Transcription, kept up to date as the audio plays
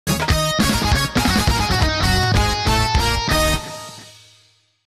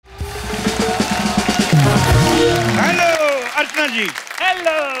अर्चना जी,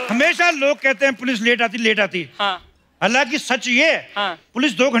 hello. हमेशा लोग कहते हैं पुलिस लेट आती। हाँ। हालांकि सच ये हाँ।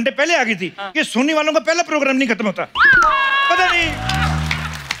 पुलिस 2 घंटे पहले आ गई थी। हाँ। ये सोनी वालों का पहला प्रोग्राम नहीं खत्म होता। पता नहीं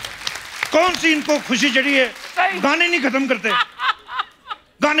कौन सी इनको खुशी चढ़ी है, गाने नहीं खत्म करते,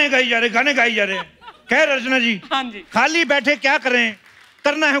 गाने गाई जा रहे। खैर अर्चना जी, हाँ जी, खाली बैठे क्या करें,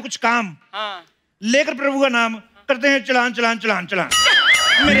 करना है कुछ काम। हाँ। लेकर प्रभु का नाम करते हैं चलान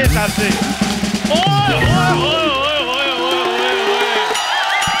मेरे हिसाब से।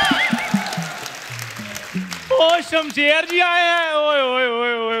 ओ शमशेर जी आए हैं।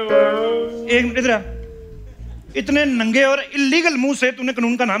 एक मिनट इधर, इतने नंगे और इलीगल मुंह से तूने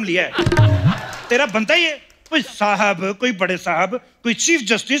कानून का नाम लिया है, तेरा बनता ही है कोई साहब, कोई बड़े साहब, कोई चीफ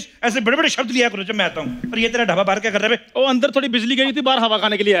जस्टिस, ऐसे बड़े बड़े शब्द लिया करो जब मैं आता हूँ। और ये तेरा ढाबा बाहर क्या कर रहा है? ओ अंदर थोड़ी बिजली गई थी, बाहर हवा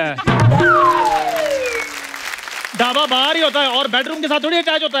खाने के लिए आया है। ढाबा बाहर ही होता है और बेडरूम के साथ थोड़ी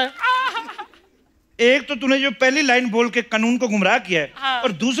अटैच होता है। एक तो तूने जो पहली लाइन बोल के कानून को गुमराह किया है, हाँ।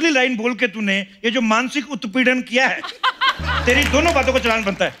 और दूसरी लाइन बोल के तूने ये जो मानसिक उत्पीड़न किया है, तेरी दोनों बातों का चालान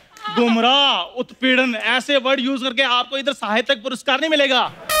बनता है। गुमराह, उत्पीड़न, ऐसे वर्ड यूज करके आपको इधर साहित्यिक पुरस्कार नहीं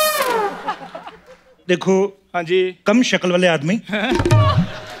मिलेगा। देखो, हाँ जी, कम शक्ल वाले आदमी,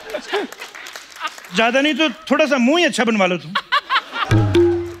 ज्यादा नहीं तो थोड़ा सा मुंह ही अच्छा बनवा लो तुम।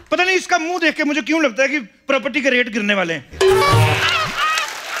 पता नहीं इसका मुंह देख के मुझे क्यों लगता है कि प्रॉपर्टी के रेट गिरने वाले हैं।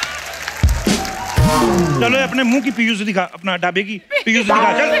 चलो अपने मुंह की पीयूसी दिखा, अपना ढाबे की पीयूसी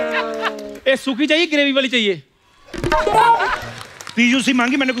दिखा। चल, ये सूखी चाहिए ग्रेवी वाली चाहिए? पीयूसी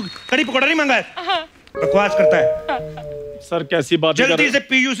मांगी मैंने, कड़ी पकौड़ा नहीं मांगा है। बकवास करता है सर, कैसी बात है। जल्दी से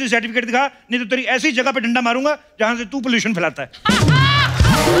पीयूसी सर्टिफिकेट दिखा, नहीं तो तेरी ऐसी जगह पे डंडा मारूंगा जहां से तू पोल्यूशन फैलाता है।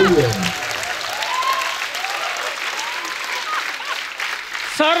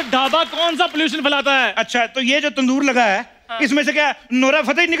 सर, ढाबा कौन सा पोल्यूशन फैलाता है? अच्छा, तो ये जो तंदूर लगा है, हाँ। इसमें से क्या नोरा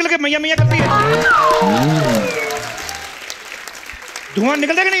फतेह निकल के मैया मैया करती है? धुआं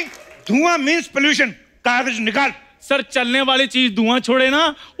निकलता है कि नहीं? धुआं मींस पोल्यूशन। कागज निकाल। सर, चलने वाली चीज धुआं छोड़े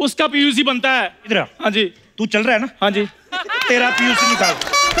ना, उसका पीयूसी बनता है। इधर। हाँ जी। तू चल रहा है ना? हाँ जी। तेरा पीयूसी निकाल।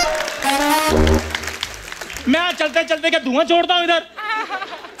 मैं चलते चलते क्या धुआं छोड़ता हूँ इधर?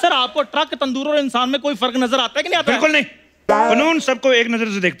 सर, आपको ट्रक, तंदूर और इंसान में कोई फर्क नजर आता है कि नहीं आता? बिल्कुल नहीं। कानून सबको एक नजर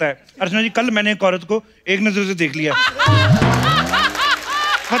से देखता है। अर्चना जी, कल मैंने एक औरत को एक नजर से देख लिया,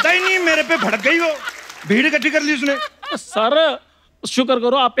 पता ही नहीं मेरे पे भड़क गई, वो भीड़ इकट्ठी कर ली उसने। सर, शुक्र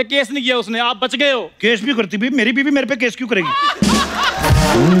करो आप पे केस नहीं किया उसने, आप बच गए हो। केस भी करती भी, मेरी बीवी मेरे पे केस क्यों करेगी?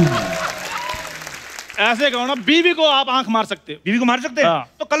 ऐसे कहो ना, बीवी को आप आंख मार सकते हो। बीवी को मार सकते हैं? हाँ।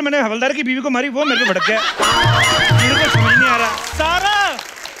 तो कल मैंने हवलदार की बीवी को मारी, वो मेरे पे भड़क गया। मेरे को समझ नहीं आ रहा। सारा,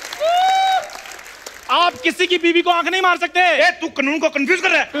 आप किसी की बीवी को आंख नहीं मार सकते। तू कानून को कंफ्यूज कर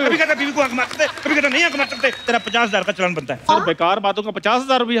रहा है। कभी कहता बीवी को आंख मार सकते, कभी कहता नहीं आंख मार सकते। तेरा 50,000 का चालान बनता है। सर, बेकार बातों का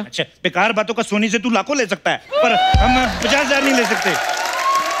 50,000 रुपया? अच्छा, बेकार बातों का सोनी से तू लाखों ले सकता है, पर हम 50,000 नहीं ले सकते।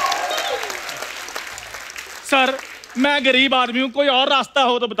 सर, मैं गरीब आदमी हूँ, कोई और रास्ता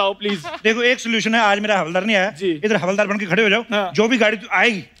हो तो बताओ प्लीज। देखो, एक सोल्यूशन है। आज मेरा हवलदार नहीं आया, इधर हवलदार बन के खड़े हो जाओ। हाँ। जो भी गाड़ी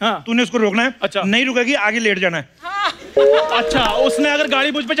आएगी, हाँ। तूने उसको रोकना है। अच्छा। नहीं रुकेगी, आगे लेट जाना है। हाँ। अच्छा, उसने अगर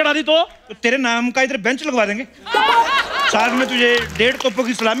गाड़ी मुझ पे चढ़ा दी तो तेरे नाम का इधर बेंच लगवा देंगे, साथ में तुझे 1.5 तोपों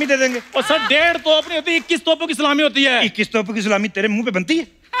की सलामी दे देंगे। और सर, 1.5 तोप नहीं होती, 21 तोपों की सलामी होती है। 21 तोपों की सलामी तेरे मुंह पे बनती है?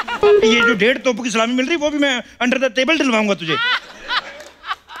 ये जो 1.5 तोपों की सलामी मिल रही, वो भी मैं अंडर द टेबल दिलवाऊंगा तुझे।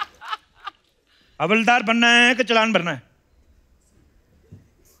 हवलदार बनना है कि चालान भरना है?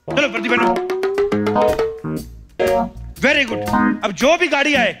 चलो वर्दी पहनो। Very good. अब जो भी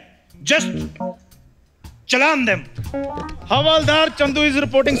गाड़ी आए, just challan them. Havildar Chandu is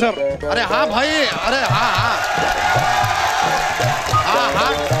reporting sir. अरे हाँ भाई, अरे हाँ,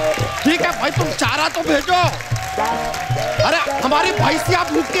 ठीक है भाई, तुम चारा तो भेजो। अरे हमारी भैंसिया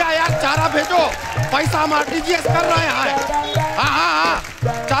भूख के यार, चारा भेजो। पैसा हम RTGS कर रहे हैं। हाँ,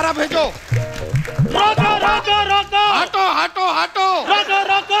 चारा भेजो। रोको रोको रोको, हटो हटो हटो, रोको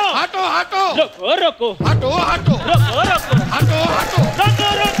रोको, हटो हटो, रोको रोको, हटो हटो, रोको रोको, हटो हटो, रोको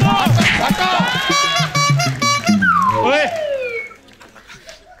रोको, हटो। ओए,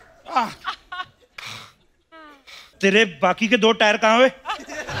 तेरे बाकी के 2 टायर कहाँ हुए?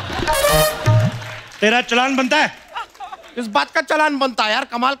 तेरा चालान बनता है? इस बात का चालान बनता है यार,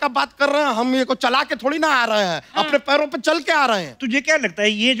 कमाल का बात कर रहे हैं हम। ये को चला के थोड़ी ना आ रहे हैं, अपने पैरों पे चल के आ रहे हैं। तुझे क्या लगता है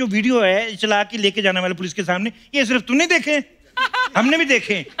ये जो वीडियो है चला के लेके जाने वाले पुलिस के सामने, ये सिर्फ तूने देखे? हमने भी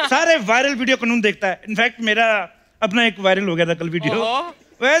देखे। सारे वायरल वीडियो कानून देखता है। इनफैक्ट मेरा अपना एक वायरल हो गया था कल वीडियो।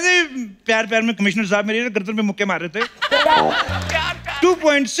 वैसे प्यार प्यार में कमिश्नर साहब मेरे गर्दन पे मुक्के मार रहे थे।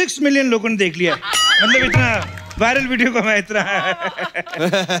 2.6 मिलियन लोगों ने देख लिया। मतलब इतना वायरल वीडियो को मैं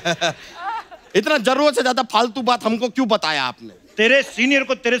इतना जरूरत से ज्यादा फालतू बात हमको क्यों बताया आपने? तेरे सीनियर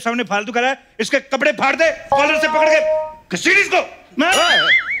को तेरे सामने फालतू करा है, इसके कपड़े फाड़ दे, कॉलर से पकड़ के घसीट इसको। मैं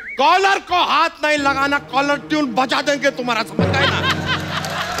कॉलर को हाथ नहीं लगाना, कॉलर ट्यून बजा देंगे तुम्हारा, समझ गए ना?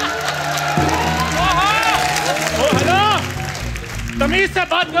 तमीज से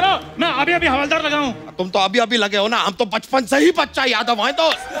बात करो, मैं अभी अभी हवलदार लगा हूं। तुम तो अभी अभी लगे हो ना, हम तो बचपन से ही बच्चा यादव हैं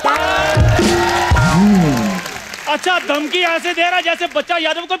तो। अच्छा, धमकी ऐसे दे रहा जैसे बच्चा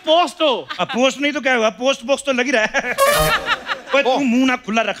यादव कोई पोस्ट हो। अब पोस्ट नहीं तो क्या हुआ, पोस्ट बॉक्स तो लग ही रहा है। तू मुंह ना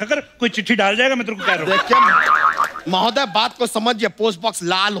खुला रखा कर, कोई चिट्ठी डाल जाएगा, मैं तेरे को कह रहा हूं। देखिए महोदय, बात को समझिए, पोस्ट बॉक्स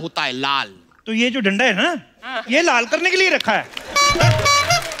लाल होता है, लाल। तो ये जो डंडा है ना, ये लाल करने के लिए रखा है।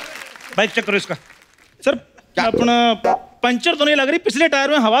 बाइक चेक करो इसका। सर अपना पंचर तो नहीं लग रही, पिछले टायर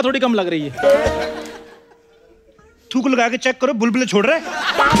में हवा थोड़ी कम लग रही है। थूक लगा के चेक करो, बुलबुले छोड़ रहा है।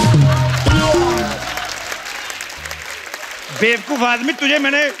 बेवकूफ आदमी, तुझे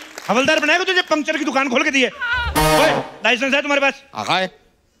मैंने हवलदार बनाया, तुझे पंक्चर की दुकान खोल के दी है। लाइसेंस है तुम्हारे पास? है।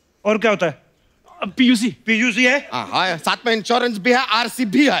 और क्या होता है? पीयूसी। पीयूसी है? हाँ, साथ में इंश्योरेंस भी है, आरसी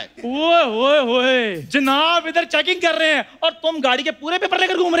भी है। ओए ओए ओए, जनाब इधर चेकिंग कर रहे हैं और तुम गाड़ी के पूरे पेपर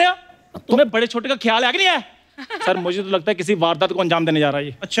लेकर घूम रहे हो। तुम्हें बड़े छोटे का ख्याल है कि नहीं है? सर मुझे तो लगता है किसी वारदात को अंजाम देने जा रहा है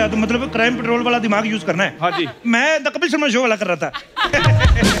ये। अच्छा, तो मतलब क्राइम पेट्रोल वाला दिमाग यूज करना है? हाँ जी। मैं द कपिल शर्मा शो वाला कर रहा था।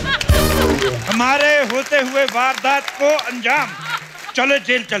 हमारे होते हुए वारदात को अंजाम। चलो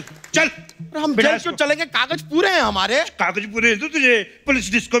जेल चल चल। हम जेल क्यों चलेंगे? कागज पूरे हैं हमारे। कागज पूरे हैं तो तुझे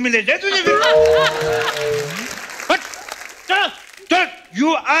पुलिस डिस्को में ले जाए तुझे फिर। चल चल,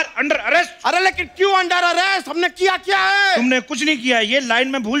 यू आर अंडर अरेस्ट। अरे लेकिन क्यों अंडर अरेस्ट? हमने किया क्या है? तुमने कुछ नहीं किया, ये लाइन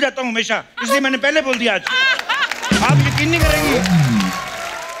में भूल जाता हूँ हमेशा, इसलिए मैंने पहले बोल दिया। आज आप यकीन नहीं करेंगी,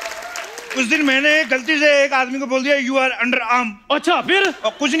 उस दिन मैंने गलती से एक आदमी को बोल दिया यू आर अंडर आर्म। अच्छा फिर?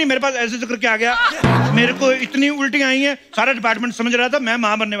 और कुछ नहीं, मेरे पास ऐसे जिक्र के आ गया, मेरे को इतनी उल्टी आई है, सारा डिपार्टमेंट समझ रहा था मैं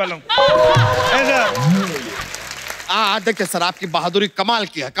मां बनने वाला हूँ। ऐसा देखिए सर, आपकी बहादुरी कमाल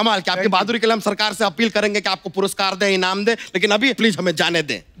की है, कमाल की। आपकी बहादुरी के लिए हम सरकार से अपील करेंगे कि आपको पुरस्कार दे, इनाम दे, लेकिन अभी प्लीज हमें जाने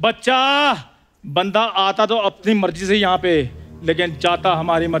दें। बच्चा, बंदा आता तो अपनी मर्जी से यहाँ पे, लेकिन जाता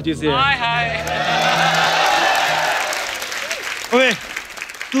हमारी मर्जी से है। ओए,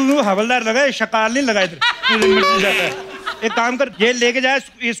 तू हवलदार लगा है, शकाल नहीं लगा इधर। एक काम कर, ये लेके जाए,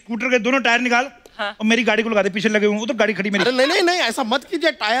 ये स्कूटर के दोनों टायर निकाल। हाँ। और मेरी गाड़ी को लगा दे, पीछे लगे हुए तो गाड़ी खड़ी मेरी। अरे नहीं नहीं, ऐसा मत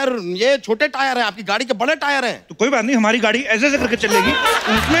कीजिए, टायर ये छोटे टायर हैं, आपकी गाड़ी के बड़े टायर हैं। तो कोई बात नहीं, हमारी गाड़ी ऐसे ऐसे करके चलेगी,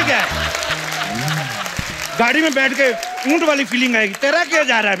 उसमें क्या है, गाड़ी में बैठ के ऊंट वाली फीलिंग आएगी। तेरा क्या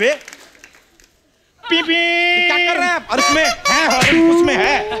जा रहा है बे? पी पी क्या कर रहे हैं आप? उसमें है हॉर्न, उसमें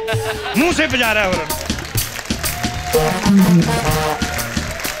है, मुंह से बजा रहा है हॉर्न।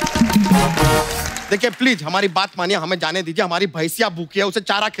 देखिए प्लीज हमारी बात मानिए, हमें जाने दीजिए। हमारी भैंसिया भूखी है, उसे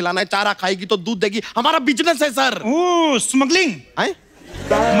चारा खिलाना है, चारा खाएगी तो दूध देगी, हमारा बिजनेस है सर। ओह, स्मगलिंग है?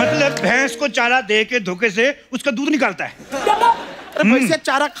 मतलब भैंस को चारा दे के धोखे से उसका दूध निकालता है। अरे भैंसिया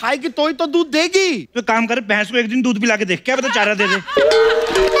चारा खाएगी तो ही तो दूध देगी। तो काम कर, भैंस को एक दिन दूध पिला के देख, क्या पता चारा दे दे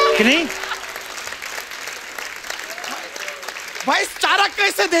कि नहीं। भैंस चारा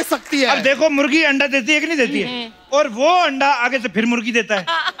कैसे दे सकती है? अब देखो, मुर्गी अंडा देती है कि नहीं देती है, और वो अंडा आगे से फिर मुर्गी देता है,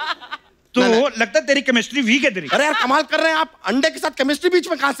 तो लगता है तेरी केमिस्ट्री वीक है तेरी। अरे यार कमाल कर रहे हैं आप, अंडे के साथ केमिस्ट्री बीच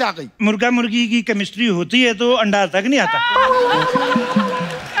में कहां से आ गई? मुर्गा मुर्गी की केमिस्ट्री होती है तो अंडा आता कि नहीं आता।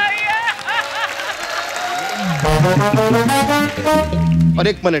 और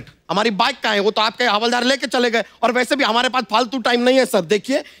एक मिनट, हमारी बाइक कहाँ है? वो तो आपके हवलदार लेके चले गए, और वैसे भी हमारे पास फालतू टाइम नहीं है सर।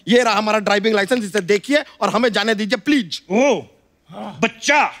 देखिए ये रहा हमारा ड्राइविंग लाइसेंस, इसे देखिए और हमें जाने दीजिए प्लीज। ओ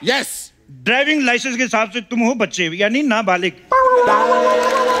बच्चा, यस, ड्राइविंग लाइसेंस के हिसाब से तुम हो बच्चे, यानी नाबालिग।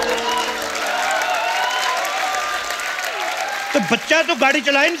 तो बच्चा तो गाड़ी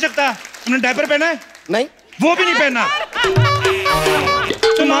चला ही नहीं सकता। तुमने डायपर पहना है? नहीं, वो भी नहीं पहना।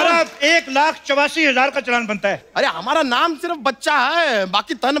 तुम्हारा 1,84,000 का चालान बनता है। अरे हमारा नाम सिर्फ बच्चा है,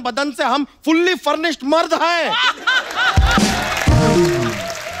 बाकी तन बदन से हम फुल्ली फर्निश्ड मर्द हैं।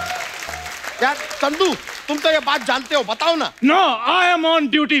 क्या चंदू, तुम तो ये बात जानते हो, बताओ ना। No, I am on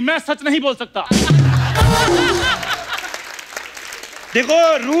duty, मैं सच नहीं बोल सकता।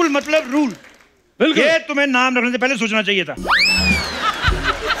 देखो, रूल मतलब रूल। ये तुम्हें नाम रखने से पहले सोचना चाहिए था।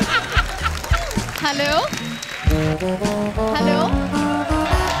 हेलो हेलो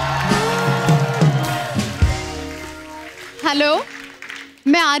हेलो,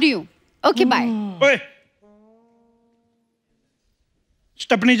 मैं आ रही हूँ, ओके बाय। ओए,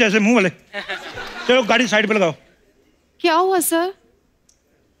 स्टपनी जैसे मुंह वाले। चलो गाड़ी साइड पे लगाओ। क्या हुआ सर?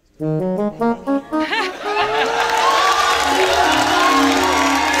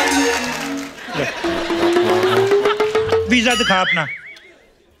 वीजा दिखा अपना।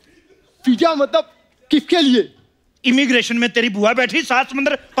 वीजा मतलब किसके लिए? इमिग्रेशन में तेरी बुआ बैठी, 7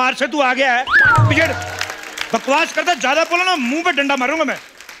 समुंदर पार से तू आ गया है। बिगड़ बकवास करता, ज्यादा बोलो ना मुंह पे डंडा मारूंगा मैं।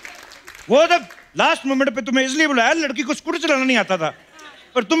 वो तो लास्ट मोमेंट पे तुम्हें इसलिए बुलाया, लड़की को स्कूटर चलाना नहीं आता था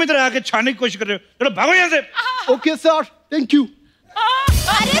और तुम इधर आके छाने की कोशिश कर रहे हो। चलो भागो यहाँ से। Okay sir, thank you.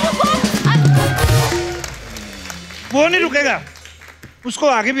 अरे रुको। वो नहीं रुकेगा, उसको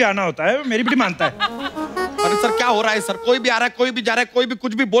आगे भी आना होता है, मेरी भी मानता है। अरे सर क्या हो रहा है सर? कोई भी आ रहा है, कोई भी जा रहा है, कोई भी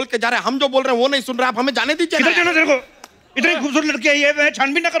कुछ भी बोल के जा रहा है। हम जो बोल रहे हैं वो नहीं सुन रहे, आप हमें जाने दीजिए। किधर जाना तेरे को? इतनी खूबसूरत लड़की आई है, मैं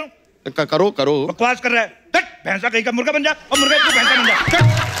छानबीन ना करूं? करो करो। बकवास कर रहा है। कट, भैंसा कहीं का मुर्गा बन जा और मुर्गा तू भैंसा बन जा। कट।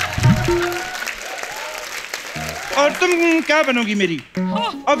 और तुम क्या बनोगी मेरी?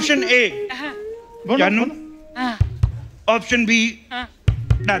 ऑप्शन ए जानू, option B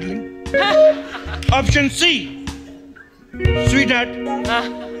darling, option C sweet heart,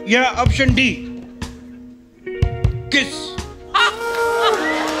 या ऑप्शन डी किस।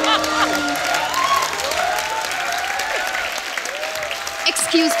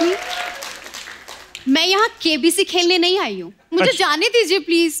 एक्सक्यूज मी, मैं यहाँ केबीसी खेलने नहीं आई हूँ, मुझे अच्छा। जाने दीजिए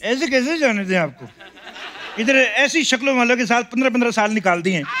प्लीज। ऐसे कैसे जाने दें आपको? इधर ऐसी शक्लों वालों के साथ 15-15 साल निकाल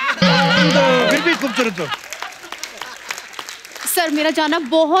दिए, तो फिर भी खूबसूरत हो। सर मेरा जाना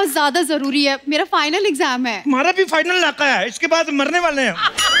बहुत ज्यादा जरूरी है, मेरा फाइनल एग्जाम है। हमारा भी फाइनल नाका है, इसके बाद मरने वाले हैं।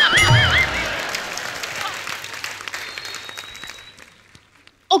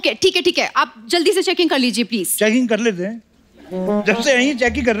 ओके ठीक है, आप जल्दी से चेकिंग कर लीजिए प्लीज। चेकिंग कर लेते हैं, जब से यहीं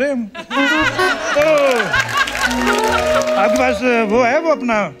चेक ही कर रहे हैं हम। तो आपके पास वो है, वो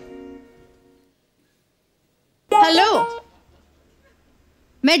अपना हेलो,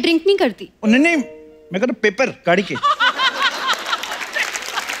 मैं ड्रिंक नहीं करती। नहीं, मैं कह रहा पेपर गाड़ी के।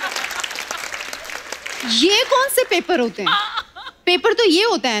 ये कौन से पेपर होते हैं? पेपर तो ये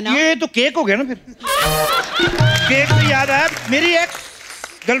होता है ना। ये तो केक हो गया ना फिर। केक से याद आया, मेरी एक्स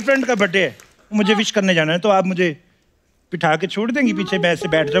गर्लफ्रेंड का बर्थडे है, मुझे विश करने जाना है, तो आप मुझे बिठा के छोड़ देंगी पीछे? मैं ऐसे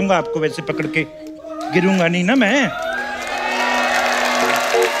बैठ जाऊंगा, आपको वैसे पकड़ के गिरूंगा नहीं ना मैं।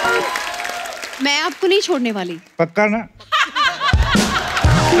 मैं आपको नहीं छोड़ने वाली। पक्का ना?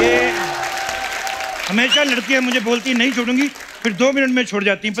 ये हमेशा लड़कियां मुझे बोलती नहीं छोड़ूंगी, फिर 2 मिनट में छोड़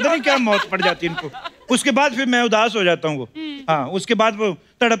जाती हैं, पता नहीं क्या मौत पड़ जाती है इनको। उसके बाद फिर मैं उदास हो जाता हूँ वो। हाँ, उसके बाद वो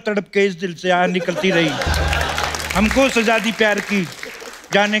तड़प तड़प के इस दिल से निकलती रही, हमको सजा दी प्यार की,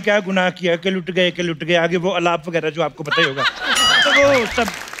 जाने क्या गुनाह किया, के लुट गए, आगे वो अलाप वगैरह जो आपको पता ही होगा। तो वो सब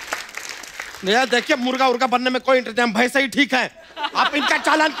यार देखिए, मुर्गा उर्गा बनने में कोई इंतजाम, भाई सही ठीक है। आप इनका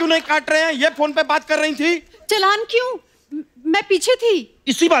चालान क्यों नहीं काट रहे हैं? ये फोन पे बात कर रही थी। चालान क्यों? मैं पीछे थी।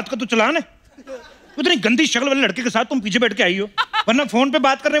 इसी बात का तो चालान है। उतनी गंदी शक्ल वाले लड़के के साथ तुम पीछे बैठ के आई हो, वरना फोन पे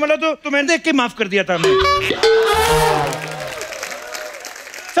बात करने वाला तो मैंने देख के माफ कर दिया था हमने।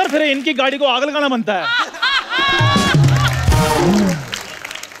 सर फिर इनकी गाड़ी को आग लगाना बनता है।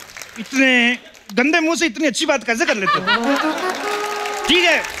 इतने गंदे मुंह से इतनी अच्छी बात कैसे कर लेते हो? ठीक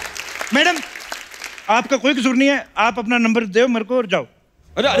है मैडम, आपका कोई कसूर नहीं है, आप अपना नंबर दो मेरे को और जाओ।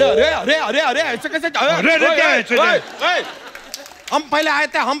 अरे अरे अरे अरे अरे अरे ऐसे कैसे? अरे क्या है? हम पहले आए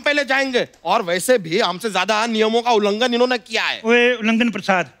थे, हम पहले जाएंगे। और वैसे भी हमसे ज्यादा नियमों का उल्लंघन इन्होंने किया है। ओए उल्लंघन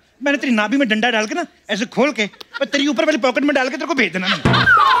प्रसाद, मैंने तेरी नाभि में डंडा डाल के ना ऐसे खोल के और तेरी ऊपर वाली पॉकेट में डाल के तेरे को भेज देना।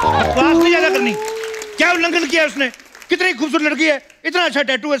 बकवास नहीं ज्यादा करनी। क्या उल्लंघन किया उसने? कितनी खूबसूरत लड़की है, इतना अच्छा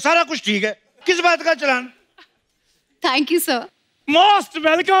टैटू है, सारा कुछ ठीक है, किस बात का चालान? Thank you sir. Most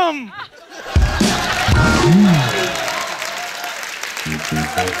welcome.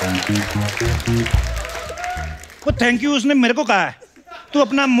 वो थैंक यू उसने मेरे को कहा है, तू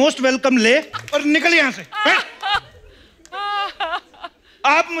अपना मोस्ट वेलकम ले और निकल यहाँ से।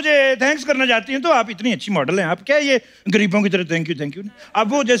 आप मुझे थैंक्स करना चाहती हैं तो आप इतनी अच्छी मॉडल हैं, आप क्या ये गरीबों की तरह थैंक यू। आप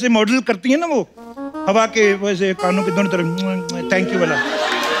वो जैसे मॉडल करती हैं ना, वो हवा के वैसे कानों के दोनों तरफ थैंक यू वाला,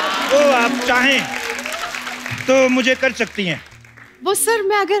 वो आप चाहें तो मुझे कर सकती हैं। वो सर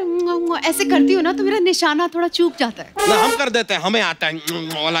मैं अगर ऐसे करती हूँ ना तो मेरा निशाना थोड़ा चूक जाता है ना। हम कर देते हैं, हमें आता है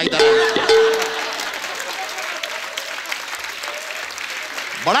वाला इधर।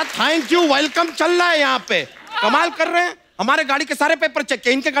 बड़ा थैंक यू वेलकम चल रहा है यहाँ पे, कमाल कर रहे हैं। हमारे गाड़ी के सारे पेपर चेक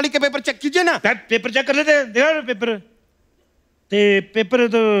किए, इनके गाड़ी के पेपर चेक कीजिए ना। पेपर चेक कर लेते हैं, देखा पेपर पेपर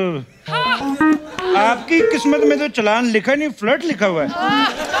तो आपकी किस्मत में तो चालान लिखा नहीं, फ्लर्ट लिखा हुआ है।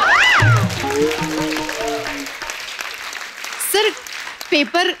 सर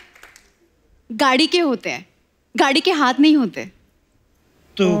पेपर गाड़ी के होते हैं, गाड़ी के हाथ नहीं होते।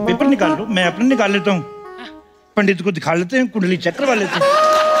 तो पेपर निकाल लो, मैं अपने निकाल लेता हूँ, पंडित को दिखा लेते हैं, कुंडली चेक करवा लेते हैं,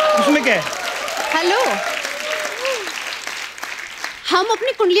 उसमें क्या है? हेलो, हम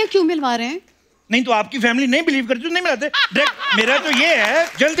अपनी कुंडलियां क्यों मिलवा रहे हैं? नहीं तो आपकी फैमिली नहीं बिलीव करती तो नहीं मिलाते। मेरा तो ये है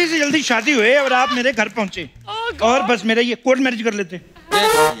जल्दी से जल्दी शादी हुए और आप मेरे घर पहुंचे और बस मेरा ये कोर्ट मैरिज कर लेते।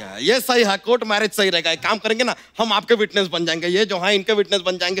 ये सही है, कोर्ट मैरिज सही रहेगा। एक काम करेंगे ना, हम आपके विटनेस बन जाएंगे, ये जो है इनके विटनेस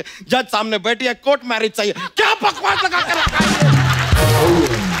बन जाएंगे, जज सामने बैठिए, कोर्ट मैरिज सही है। क्या बकवास लगा कर रखा है?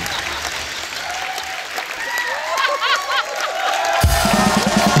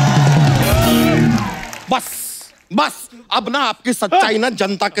 बस अब ना आपकी सच्चाई ना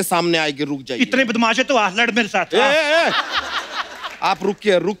जनता के सामने आएगी, रुक जाइए। इतने बदमाश है तो हाथ लड़ मेरे साथ। आप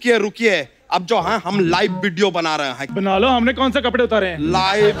रुकिए रुकिए रुकिए, अब जो है हम लाइव वीडियो बना रहे हैं। बना लो, हमने कौन से कपड़े उतारे हैं?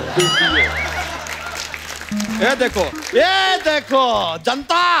 Live video. ये देखो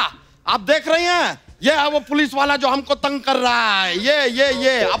जनता, आप देख रही हैं, ये है वो पुलिस वाला जो हमको तंग कर रहा है।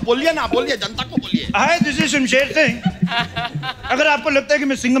 ये आप बोलिए ना, बोलिए, जनता को बोलिए। हाय, दिस इज शमशेर सिंह। अगर आपको लगता है कि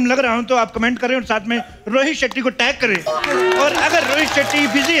मैं सिंघम लग रहा हूं तो आप कमेंट करें और साथ में रोहित शेट्टी को टैग करें। और अगर रोहित शेट्टी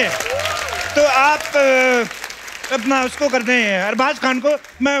बिजी है तो आप अपना उसको कर दें, अरबाज खान को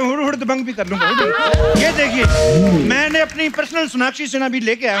मैं हुड़ दबंग भी कर लूंगा। ये देखिए, मैंने अपनी पर्सनल सोनाक्षी सिन्हा भी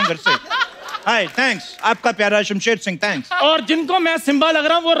लेके आया हूँ घर से। हाय, थैंक्स, आपका प्यारा शमशेर सिंह, थैंक्स। और जिनको मैं सिम्बा लग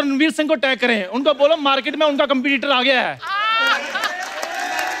रहा हूँ वो रणवीर सिंह को टैग करें, उनको बोलो मार्केट में उनका कंपटीटर आ गया है।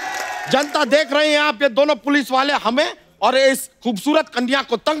 जनता देख रही हैं आप, ये दोनों पुलिस वाले हमें और इस खूबसूरत कन्या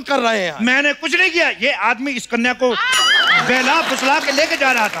को तंग कर रहे हैं। मैंने कुछ नहीं किया, ये आदमी इस कन्या को बहला फुसला के लेके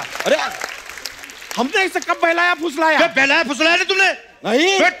जा रहा था। अरे हमने इसे कब बहलाया फुसलाया? बहलाया फुसलाया नहीं तुमने?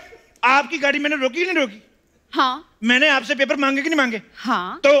 नहीं। आपकी गाड़ी मैंने रोकी नहीं रोकी? हाँ। मैंने आपसे पेपर मांगे कि नहीं मांगे?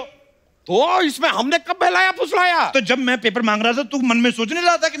 हाँ। तो इसमें हमने कब बहलाया फुसलाया? तो जब मैं पेपर मांग रहा था तू मन में सोच नहीं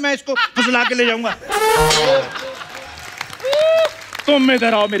रहा था कि मैं इसको फुसला के ले जाऊंगा? तुम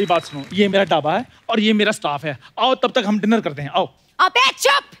इधर आओ, मेरी बात सुनो। ये मेरा ढाबा है और ये मेरा स्टाफ है। आओ तब तक हम डिनर करते हैं, आओ। अबे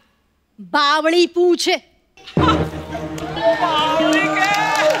चुप, बावड़ी पूछ।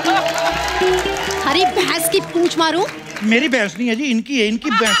 हरी भैंस की पूंछ मारूं? मेरी भैंस नहीं है जी, इनकी है, इनकी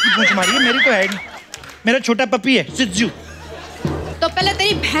भैंस की पूंछ मारी है, मेरी तो है नहीं। मेरा छोटा पपी है, सिज्जू। तो पहले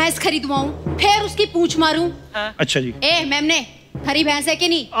तेरी भैंस खरीदवाऊं, फिर उसकी पूंछ मारूं। अच्छा जी। ए मेमने, हरी भैंस है कि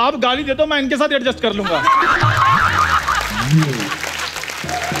नहीं? आप गाली दे दो, मैं इनके साथ एडजस्ट कर लूंगा।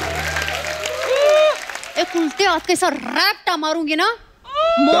 एक उल्टे हाथ के साथ रैप्टा मारूंगी ना,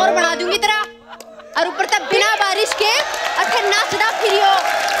 मोर बना दूंगी तेरा। और ऊपर तक बिना बारिश के अखे नाचदा फिरियो।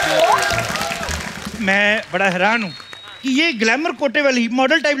 मैं बड़ा हैरान हूँ कि ये ग्लैमर कोटे वाली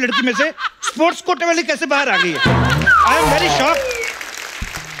मॉडल टाइप लड़की में से स्पोर्ट्स कोटे वाली कैसे बाहर आ गई है। I am very shock.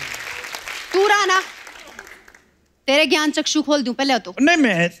 तू रहा ना, तेरे ज्ञान चक्षु खोल दूं पहले तो। नहीं,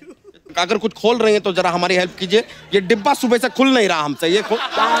 मैं अगर कुछ खोल रही हैं तो जरा हमारी हेल्प कीजिए। ये डिब्बा सुबह से खुल नहीं रहा हमसे, ये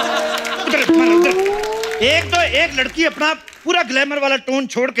एक लड़की अपना पूरा ग्लैमर वाला टोन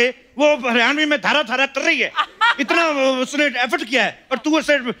छोड़ के वो हरियाणवी में धारा धारा कर रही है। इतना उसने एफर्ट किया है और तू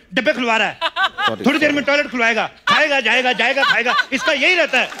उससे डिब्बे खुलवा रहा है। थोड़ी देर में टॉयलेट खुलवाएगा, खाएगा, जाएगा, जाएगा, खाएगा। इसका यही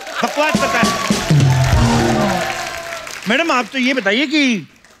रहता है, बकवास करता है। मैडम, आप तो ये बताइए कि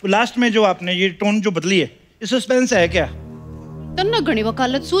लास्ट में जो आपने ये टोन जो बदली है, इस सस्पेंस है क्या? तन्ना घनी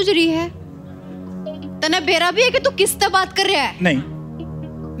वकालत सूझ रही है। तन्ना बेरा भी है कि तू किससे बात कर रहा है? नहीं,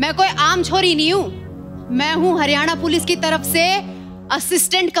 मैं कोई आम छोरी नहीं हूँ। मैं हूँ हरियाणा पुलिस की तरफ से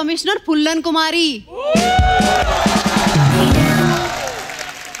असिस्टेंट कमिश्नर फुल्लन कुमारी।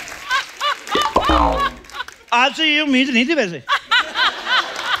 आज से ये उम्मीद नहीं थी वैसे।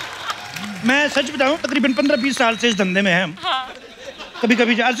 मैं सच बताऊं, तकरीबन 15-20 साल से इस धंधे में हैं हम। कभी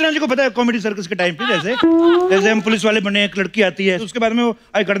कभी अर्चना जी को पता है, कॉमेडी सर्कस के टाइम पे जैसे हम पुलिस वाले बने, एक लड़की आती है, उसके बाद में वो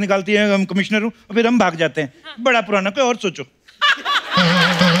आई कार्ड निकालती है, हम कमिश्नर हूँ, और फिर हम भाग जाते हैं। बड़ा पुराना, कोई और सोचो।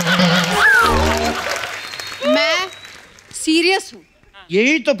 मैं सीरियस हूँ।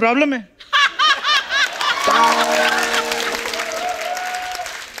 यही तो प्रॉब्लम है।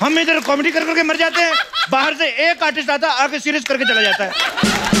 हम इधर कॉमेडी कर करके मर जाते हैं, बाहर से एक आर्टिस्ट आता आके सीरियस करके चला जाता है।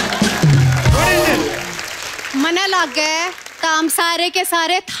 मना लग गए, काम सारे के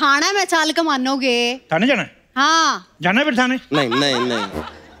सारे थाना में चाल के मानोगे। थाने जाना है? हाँ। जाना है फिर थाने? नहीं नहीं नहीं।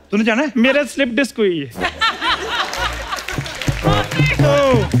 तूने जाना है? मेरा स्लिप डिस्क हुई है। तो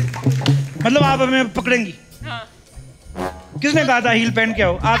मतलब आप हमें पकड़ेंगी? किसने कहा था हील पहन के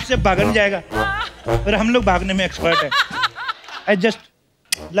आओ? आपसे भागा नहीं जाएगा, पर हम लोग भागने में एक्सपर्ट है। I just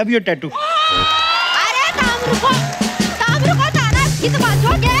love your tattoo. अरे काम रुको, ताना की तो बात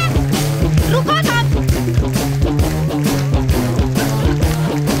हो गया। रुको ताम।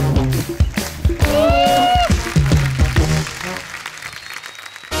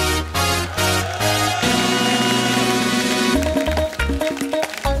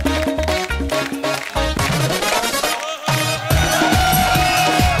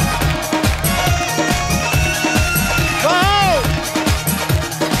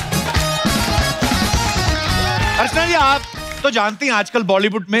 आप तो जानते हैं आजकल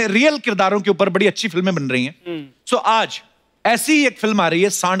बॉलीवुड में रियल किरदारों के ऊपर बड़ी अच्छी फिल्में बन रही हैं। सो आज ऐसी ही एक फिल्म आ रही है,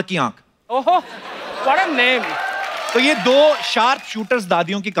 सांड की आंख। ओहो, व्हाट अ नेम। तो ये दो शार्प शूटर्स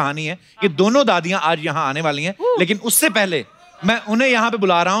दादियों की कहानी है। ये दोनों दादियां आज यहां आने वाली हैं, लेकिन उससे पहले मैं उन्हें यहाँ पे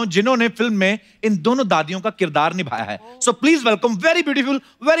बुला रहा हूँ जिन्होंने फिल्म में इन दोनों दादियों का किरदार निभाया है। So please welcome very beautiful,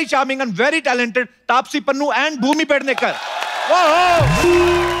 very charming and very talented Taapsee, Pannu and भूमि पेडनेकर।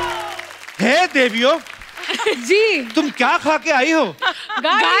 हे देवियों जी, तुम क्या खा के आई हो?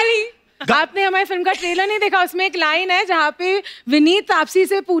 गाली। आपने हमारी फिल्म का ट्रेलर नहीं देखा? उसमें एक लाइन है जहाँ पे विनीत तापसी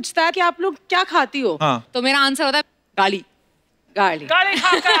से पूछता है कि आप लोग क्या खाती हो? हाँ। तो मेरा आंसर होता है गाली। गाली गाली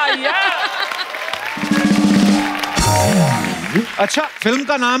खा के आई है। अच्छा, फिल्म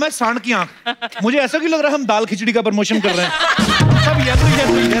का नाम है सांड की आंख। मुझे ऐसा क्यों लग रहा है हम दाल खिचड़ी का प्रमोशन कर रहे हैं? सब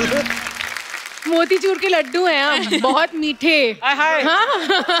येलो। मोतीचूर के लड्डू हैं हम, बहुत मीठे।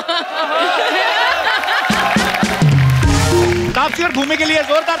 तापसी और भूमि के लिए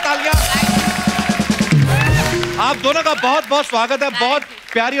जोरदार तालियां। आप दोनों का बहुत बहुत स्वागत है। बहुत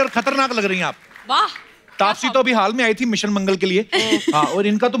प्यारी और खतरनाक लग रही हैं आप। वाह। तापसी तो अभी हाल में आई थी मिशन मंगल के लिए। हाँ, और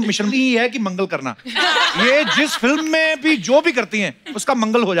इनका तो मिशन ही है कि मंगल करना। ये जिस फिल्म में भी जो भी करती हैं उसका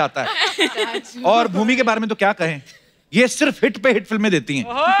मंगल हो जाता है। और भूमि के बारे में तो क्या कहें, ये सिर्फ हिट पे हिट फिल्में देती हैं।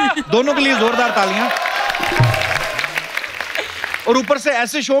 दोनों के लिए जोरदार तालियां। और ऊपर से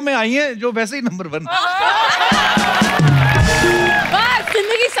ऐसे शो में आई हैं जो वैसे ही नंबर 1। बस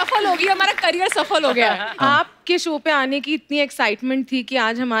जिंदगी सफल होगी, हमारा करियर सफल हो गया। आपके शो पे आने की इतनी एक्साइटमेंट थी कि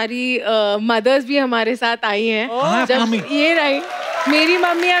आज हमारी मदर्स भी हमारे साथ आई हैं। जब ये रही मेरी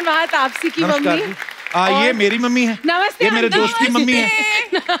मम्मी और वहाँ तापसी की मम्मी। ये मेरी मम्मी है। नमस्ते। ये मेरे दोस्त की मम्मी है।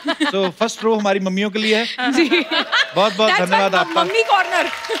 तो फर्स्ट रो हमारी मम्मियों के लिए है जी। बहुत बहुत धन्यवाद आपका। Mummy corner.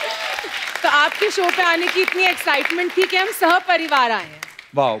 तो आपके शो पे आने की इतनी एक्साइटमेंट थी कि हम सह परिवार आए हैं।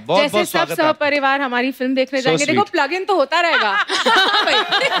 वाह, बहुत बहुत स्वागत है। सब सह परिवार हमारी फिल्म देखने जाएंगे। देखो प्लग इन तो होता रहेगा।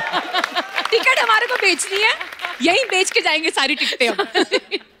 टिकट हमारे को बेचनी है, यही बेच के जाएंगे सारी टिकटें हम।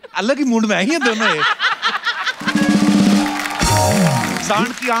 अलग ही मूड में आई हैं दोनों। सांड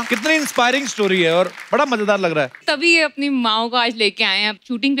की आंख कितनी इंस्पायरिंग स्टोरी है और बड़ा मजेदार लग रहा है। तभी ये अपनी माओ को आज लेके आए हैं।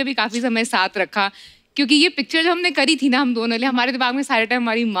 शूटिंग पे भी काफी समय साथ रखा, क्योंकि ये पिक्चर जो हमने करी थी ना हम दोनों ने, हमारे दिमाग में सारे टाइम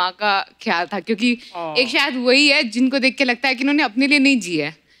हमारी माँ का ख्याल था, क्योंकि एक शायद वही है जिनको देख के लगता है कि इन्होंने अपने लिए नहीं जिया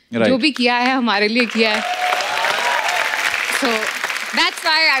है, जो भी किया है हमारे लिए किया है। So that's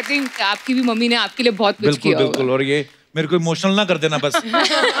why I think आपकी भी मम्मी ने आपके लिए बहुत कुछ किया। बिल्कुल। और ये मेरे को इमोशनल ना कर देना बस।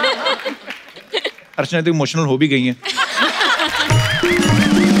 अर्चना तो इमोशनल हो भी गई है।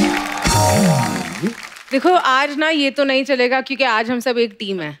 देखो आज ना ये तो नहीं चलेगा क्योंकि आज हम सब एक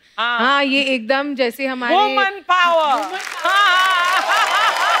टीम है। हाँ, ये एकदम जैसे हमारे वुमन पावर।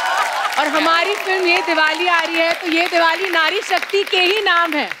 और हमारी फिल्म ये दिवाली आ रही है, तो ये दिवाली नारी शक्ति के ही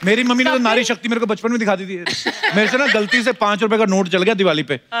नाम है। मेरी मम्मी ने तो नारी शक्ति मेरे को बचपन में दिखा दी थी। मेरे से ना गलती से 5 रुपए का नोट चल गया दिवाली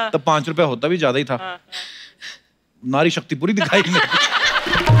पे, तब 5 रुपए होता भी ज्यादा ही था। नारी शक्ति पूरी दिखाई मेरे को।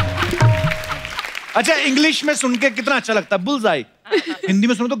 अच्छा, इंग्लिश में सुन के कितना अच्छा लगता है, बुल्सआई। हिंदी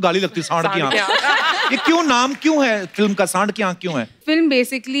में सुनो तो गाली लगती है, सांड की आंख। ये क्यों, नाम क्यों है फिल्म का, सांड की आंख क्यों है? फिल्म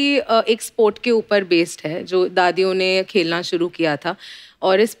बेसिकली एक स्पोर्ट के ऊपर बेस्ड है जो दादियों ने खेलना शुरू किया था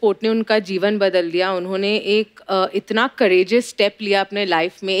और इस स्पोर्ट ने उनका जीवन बदल दिया। उन्होंने एक इतना करेजियस स्टेप लिया अपने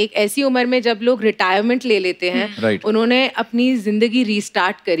लाइफ में, एक ऐसी उम्र में जब लोग रिटायरमेंट ले लेते हैं। उन्होंने अपनी जिंदगी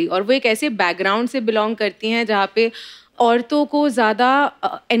रीस्टार्ट करी और वो एक ऐसे बैकग्राउंड से बिलोंग करती हैं जहाँ पे औरतों को ज़्यादा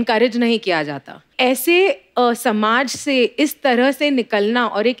एनकरेज नहीं किया जाता। ऐसे समाज से इस तरह से निकलना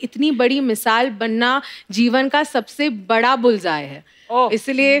और एक इतनी बड़ी मिसाल बनना जीवन का सबसे बड़ा बुलजाय है,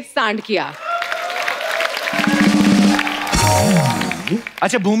 इसलिए सांड की आंख।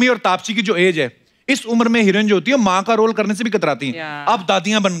 अच्छा, भूमि और तापसी की जो एज है, इस उम्र में हीरोइन जो होती है माँ का रोल करने से भी कतराती हैं। अब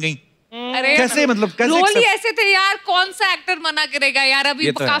दादियां बन गई। अरे कैसे, मतलब कैसे? रोल ही ऐसे थे यार, कौन सा एक्टर मना करेगा यार।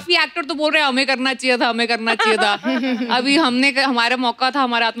 अभी तो काफी एक्टर तो बोल रहे हैं हमें करना चाहिए था, हमें करना चाहिए था। अभी हमने, हमारा मौका था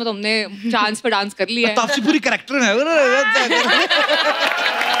हमारे हाथ में, तो हमने चांस पे डांस कर लिया। तापसी पूरी कैरेक्टर है।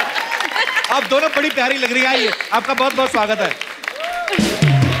 आप दोनों बड़ी प्यारी लग रही है। आइए, आपका बहुत बहुत स्वागत है।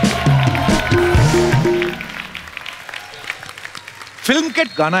 फिल्म के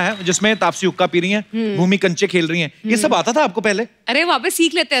गाना है जिसमें तापसी हुक्का पी रही हैं, भूमि कंचे खेल रही हैं। ये सब आता था आपको पहले? अरे वहाँ पे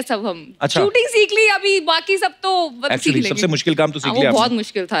सीख लेते हैं सब हम। अच्छा। शूटिंग सीख ली, अभी बाकी सब तो सीख लेंगे। सबसे मुश्किल काम तो सीख लिया। बहुत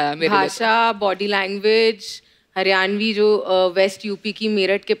मुश्किल था यार मेरे लिए। भाषा, बॉडी लैंग्वेज, हरियाणवी जो वेस्ट यूपी की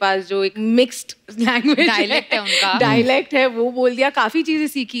मेरठ के पास जो एक मिक्स्ड लैंग्वेज डायलेक्ट है उनका, डायलेक्ट है, वो बोल दिया। काफी चीजें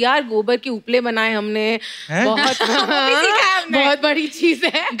सीखी यार। गोबर के उपले बनाए हमने, बहुत बड़ी चीज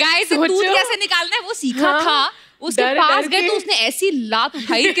है। गाय से दूध कैसे निकालना है वो सीखा था। उसके पास गए तो उसने ऐसी लात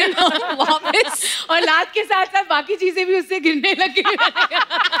उठाई कि वापस, और लात के साथ साथ बाकी चीजें भी उससे गिरने लगी।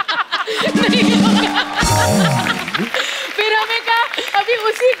 फिर हमें कहा अभी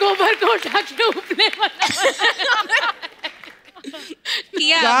उसी गोबर को उठा के उपले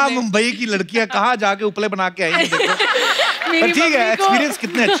क्या मुंबई की लड़कियां कहाँ जाके उपले बना के आई हैं, देखो। मेरी ठीक है, एक्सपीरियंस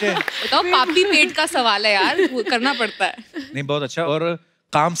कितने अच्छे हैं। बताओ, पापी पेट का सवाल है यार, वो करना पड़ता है। नहीं, बहुत अच्छा। और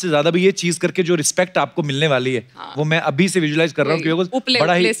काम से ज्यादा भी ये चीज करके जो रिस्पेक्ट आपको मिलने वाली है, वो मैं अभी से विजुलाइज कर रहा हूँ, क्योंकि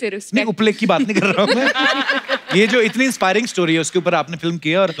बड़ा ही नहीं, उपले की बात नहीं कर रहा हूँ मैं। ये जो इतनी इंस्पायरिंग स्टोरी है उसके ऊपर आपने फिल्म की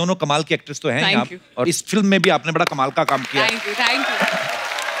है, और दोनों कमाल की एक्ट्रेस तो हैं आप, और इस फिल्म में भी आपने बड़ा कमाल का काम किया। Thank you.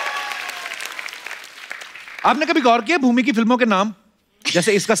 आपने कभी गौर किया भूमि की फिल्मों के नाम?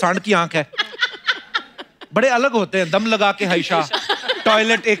 जैसे इसका सांड की आंख है, बड़े अलग होते हैं। दम लगा के हाइशा,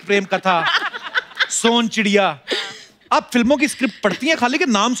 टॉयलेट एक प्रेम कथा, सोन चिड़िया। आप फिल्मों की स्क्रिप्ट पढ़ती हैं, खाली के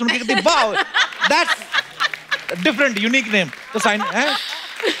नाम सुन के कहती हैं wow, that's different, unique name. तो साइन है।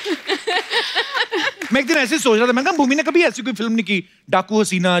 मैं एक दिन ऐसे सोच रहा था, मैं कहा भूमि ने कभी ऐसी कोई फिल्म नहीं की, डाकू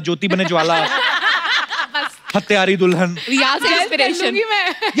हसीना, ज्योति बने ज्वाला, हत्यारी दुल्हन, इंस्पिरेशन।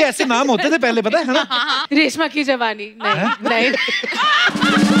 ये ऐसे नाम होते थे पहले, पता है ना? रेशमा की जवानी, नहीं।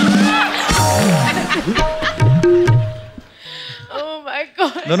 ओह माय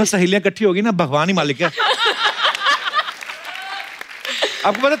गॉड, दोनों सहेलियां इकट्ठी होगी ना, भगवान ही मालिक है।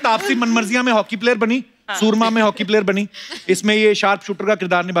 आपको पता तापसी मनमर्जियां में हॉकी प्लेयर बनी, सूरमा में हॉकी प्लेयर बनी, इसमें ये शार्प शूटर का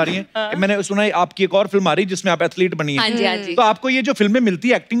किरदार निभा रही हैं। मैंने सुना है आपकी एक और फिल्म आ रही है जिसमें आप एथलीट बनी है। तो आपको ये जो फिल्में मिलती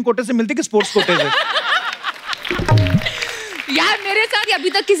है एक्टिंग कोटे से मिलती है कि स्पोर्ट्स कोटे से? यार मेरे साथ अभी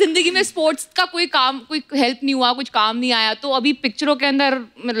तक की जिंदगी में स्पोर्ट्स का कोई हेल्प नहीं हुआ, कुछ काम नहीं आया। तो अभी पिक्चरों के अंदर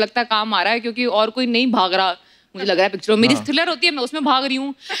मुझे लगता है काम आ रहा है, क्योंकि और कोई नहीं भाग रहा। मुझे लग रहा है पिक्चरों, मेरी थ्रिलर होती है मैं उसमें भाग रही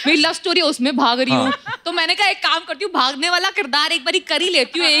हूँ, मेरी लव स्टोरी है उसमें भाग रही हूँ। तो मैंने कहा एक काम करती हूँ, भागने वाला किरदार एक बारी कर ही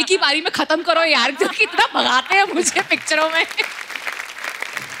लेती हूँ, एक ही बारी में खत्म करो यार, क्योंकि इतना भगाते हैं मुझे पिक्चरों में।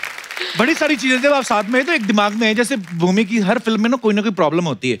 बड़ी सारी चीजें जब आप साथ में है तो एक दिमाग में है। जैसे भूमि की हर फिल्म में ना कोई प्रॉब्लम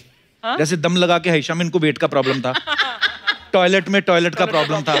होती है। जैसे दम लगा के हाइशा में इनको वेट का प्रॉब्लम था, टॉयलेट में टॉयलेट का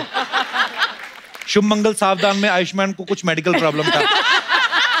प्रॉब्लम था, शुभ मंगल सावधान में आयुष्मान को कुछ मेडिकल प्रॉब्लम था।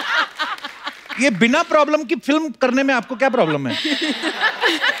 ये बिना प्रॉब्लम की फिल्म करने में आपको क्या प्रॉब्लम है?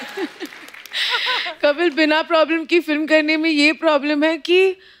 कपिल, बिना प्रॉब्लम की फिल्म करने में ये प्रॉब्लम है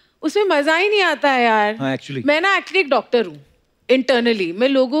कि उसमें मजा ही नहीं आता है यार। एक्चुअली मैं ना एक्चुअली एक डॉक्टर हूँ इंटरनली, मैं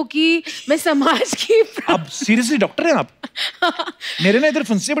लोगों की, मैं समाज की। अब सीरियसली डॉक्टर हैं आप? मेरे ना इधर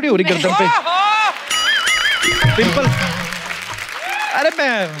फुंसी बड़ी हो रही गर्दन पे, पिंपल। अरे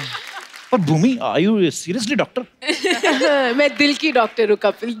मैं, पर भूमि आर यू सीरियसली डॉक्टर? मैं दिल की डॉक्टर हूँ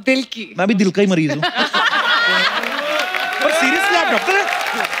कपिल, दिल की। मैं भी दिल का ही मरीज हूँ। पर सीरियसली आप डॉक्टर हैं?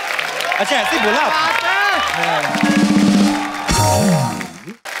 अच्छा, ऐसे ही बोला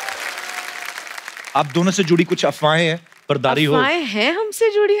आप दोनों से जुड़ी कुछ अफवाहें हैं, परदारी हो। अफवाहें हैं हमसे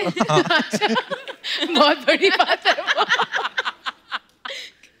जुड़ी है? बहुत बड़ी बात है वो।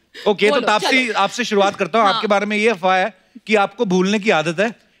 ओके, तो तापसी आपसे शुरुआत करता हूँ। आपके बारे में ये अफवाह है कि आपको भूलने की आदत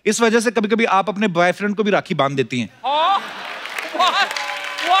है, इस वजह से कभी कभी आप अपने बॉयफ्रेंड को भी राखी बांध देती हैं।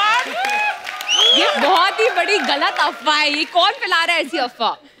 ये बहुत ही बड़ी गलत अफवाह है। ये कौन फैला रहा है ऐसी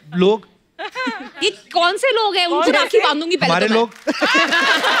अफवाह? लोग। ये कौन से लोग हैं? उनको राखी बांधूंगी पहले। हमारे लोग।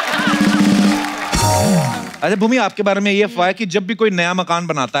 अच्छा भूमि, आपके बारे में ये अफवाह है कि जब भी कोई नया मकान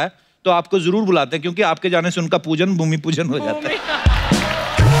बनाता है तो आपको जरूर बुलाते हैं, क्योंकि आपके जाने से उनका पूजन भूमि पूजन हो जाता है।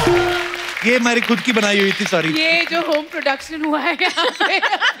 ये मेरी खुद की बनाई हुई थी, सॉरी। ये जो होम प्रोडक्शन हुआ है क्या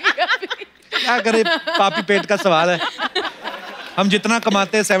करे, पापी पेट का सवाल है। हम जितना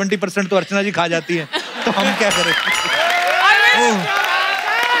कमाते हैं 70% तो अर्चना जी खा जाती है, तो हम क्या करें?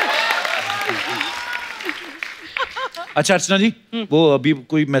 अच्छा अर्चना जी, वो अभी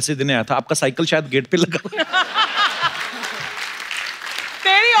कोई मैसेज देने आया था, आपका साइकिल शायद गेट पे लगा।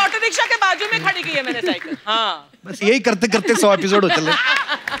 तेरी ऑटो रिक्शा के बाजू में खड़ी की है मैंने साइकिल। हाँ, बस यही करते करते 100 एपिसोड हो चले।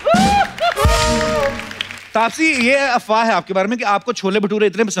 तापसी, ये अफवाह है आपके बारे में कि आपको छोले भटूरे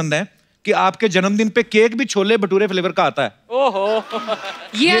इतने पसंद हैं कि आपके जन्मदिन पे केक भी छोले भटूरे फ्लेवर का आता है। ओहो,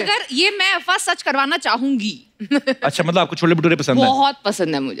 ये मैं अफवाह सच करवाना चाहूंगी। अच्छा, मतलब आपको छोले भटूरे पसंद है? बहुत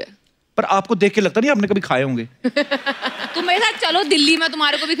पसंद है मुझे। पर आपको देख के लगता नहीं आपने कभी खाए होंगे। तुम मेरे साथ चलो दिल्ली में,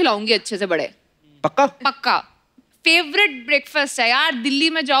 तुम्हारे को भी खिलाऊंगी अच्छे से बड़े। पक्का? पक्का। फेवरेट ब्रेकफास्ट है यार, दिल्ली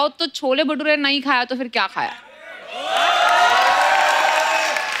में जाओ तो छोले भटूरे नहीं खाया तो फिर क्या खाया?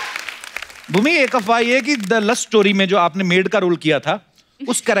 भूमि, एक अफवाह ये कि द लस्ट स्टोरी में जो आपने मेड का रोल किया था,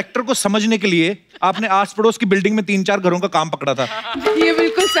 उस कैरेक्टर को समझने के लिए आपने आस पड़ोस की बिल्डिंग में 3-4 घरों का काम पकड़ा था। ये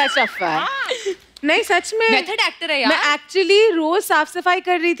बिल्कुल सच अफवाह है। नहीं, सच में मेथड एक्टर है यार। मैं एक्चुअली रोज साफ सफाई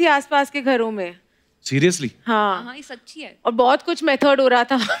कर रही थी आसपास के घरों में। सीरियसली? हाँ हाँ, ये सच्ची है। और बहुत कुछ मेथड हो रहा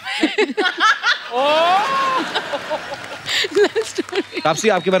था। तापसी,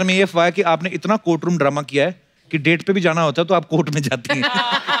 आपके बारे में ये अफवाह है कि आपने इतना कोर्ट रूम ड्रामा किया है कि डेट पे भी जाना होता है तो आप कोर्ट में जाती हैं।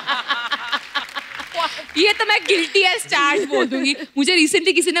 ये तो मैं गिल्टी एज चार्ज बोल दूंगी। मुझे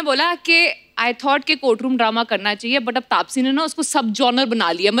रिसेंटली किसी ने बोला कि आई थॉट के कोर्ट रूम ड्रामा करना चाहिए, बट अब तापसी ने ना उसको सब जॉनर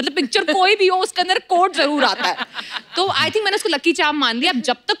बना लिया, मतलब पिक्चर कोई भी हो उसके अंदर कोर्ट जरूर आता है। तो आई थिंक मैंने उसको लकी चार्म मान दिया। अब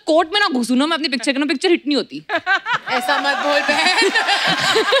जब तक कोर्ट में ना घुसूं ना मैं अपनी पिक्चर के ना, पिक्चर हिट नहीं होती। ऐसा मत बोल बहन।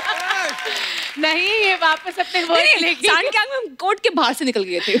 नहीं, ये वापस अपने वर्ड लेके सांड की आंख में हम कोर्ट के बाहर से निकल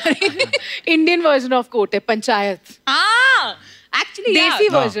गए थे। इंडियन वर्जन ऑफ कोर्ट है, पंचायत। हाँ एक्चुअली देसी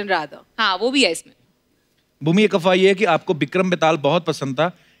वर्जन राधा। हाँ वो भी है इसमें। भूमि, एक अफवाह ये है कि आपको विक्रम बेताल बहुत पसंद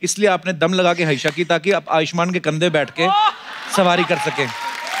था, इसलिए आपने दम लगा के हईशा की ताकि आप आयुष्मान के कंधे बैठ के सवारी कर सकें।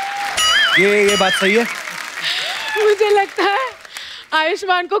 ये बात सही है? मुझे लगता है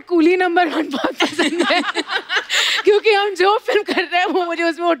आयुष्मान को कूली नंबर 1 बहुत पसंद है क्योंकि हम जो फिल्म कर रहे हैं वो मुझे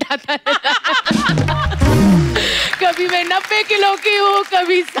उसमें उठाता है। कभी मैं 90 किलो की हूँ,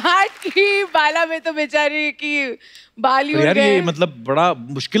 कभी 60 की। बाला में तो बेचारी की बाली उड़ यार गए। ये मतलब बड़ा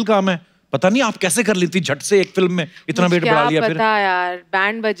मुश्किल काम है, पता नहीं आप कैसे कर लेती झट से एक फिल्म में इतना वेट बढ़ा लिया। फिर पता यार,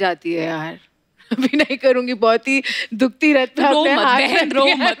 बैंड बज जाती है यार। अभी नहीं करूंगी, बहुत ही दुखती रहता है।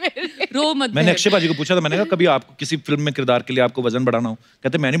 रो मत। मैंने अक्षय भाजी को पूछा था, मैंने कहा कभी आपको किसी फिल्म में किरदार के लिए आपको वजन बढ़ाना हो?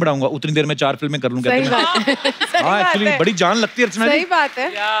 कहते मैं नहीं बढ़ाऊंगा, उतनी देर में 4 फिल्में कर लूंगा। सही बात है। हाँ एक्चुअली बड़ी जान लगती है अर्चना जी। सही बात है।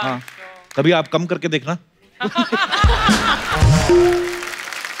 हाँ कभी आप कम करके देखना।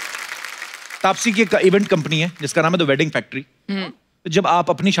 तापसी की एक इवेंट कंपनी है जिसका नाम है द वेडिंग फैक्ट्री। जब आप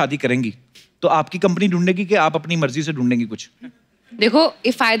अपनी शादी करेंगी तो आपकी कंपनी ढूंढेगी कि आप अपनी मर्जी से ढूंढेंगी कुछ? देखो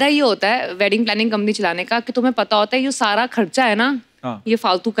ये फायदा ये होता है वेडिंग प्लानिंग कंपनी चलाने का कि तुम्हें पता होता है ये सारा खर्चा है ना, हाँ। ये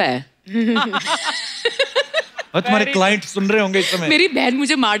फालतू का है। और तुम्हारे क्लाइंट सुन रहे होंगे इस समय। मेरी बहन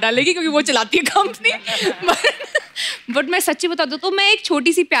मुझे मार डालेगी क्योंकि वो चलाती है कंपनी। बट मैं सच्ची बता दूं तो मैं एक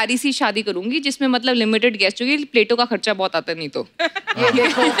छोटी सी प्यारी सी शादी करूंगी जिसमें मतलब लिमिटेड गेस्ट होगी, प्लेटों का खर्चा बहुत आता है। नहीं तो ये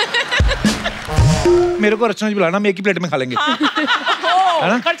देखो मेरे को अर्चना जी बुलाना, हम एक ही प्लेट में खा लेंगे। है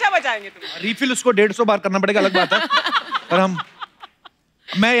ना? खर्चा बचाएंगे तुम। रिफिल उसको 150 बार करना पड़ेगा, अलग बात है। पर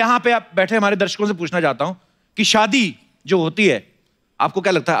मैं यहाँ पे आप बैठे हमारे दर्शकों से पूछना चाहता हूँ कि शादी जो होती है आपको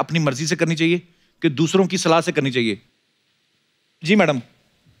क्या लगता है, अपनी मर्जी से करनी चाहिए कि दूसरों की सलाह से करनी चाहिए? जी मैडम।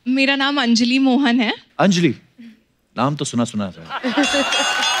 मेरा नाम अंजलि मोहन है। अंजलि, नाम तो सुना सुना है।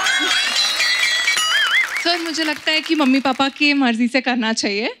 सर मुझे लगता है कि मम्मी पापा की मर्जी से करना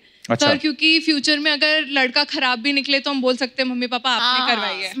चाहिए। अच्छा। सर क्योंकि फ्यूचर में अगर लड़का खराब भी निकले तो हम बोल सकते हैं मम्मी पापा आपने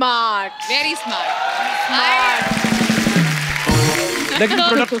करवाई है। Smart, very smart. लेकिन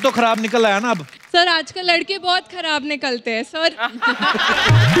प्रोडक्ट तो खराब निकल आया ना अब। सर आजकल लड़के बहुत खराब निकलते हैं सर।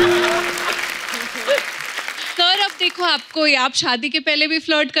 सर अब देखो आपको, आप शादी के पहले भी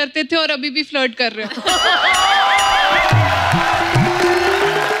फ्लर्ट करते थे और अभी भी फ्लर्ट कर रहे हो।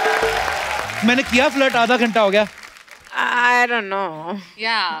 मैंने किया फ्लर्ट, आधा घंटा हो गया। I don't know.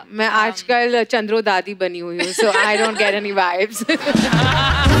 मैं आजकल चंद्रो दादी बनी हुई हूँ, so I don't get any vibes.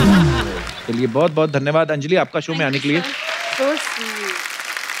 चलिए बहुत बहुत धन्यवाद अंजलि आपका शो में आने के लिए। So sweet.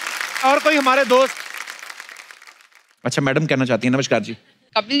 और कोई हमारे दोस्त? अच्छा मैडम कहना चाहती हैं। नमस्कार जी।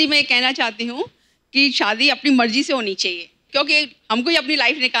 कपिल जी, मैं कहना चाहती हूँ कि शादी अपनी मर्जी से होनी चाहिए क्योंकि हमको ही अपनी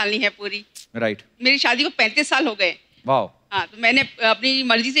लाइफ निकालनी है पूरी। राइट। मेरी शादी को 35 साल हो गए। वाह। हाँ, तो मैंने अपनी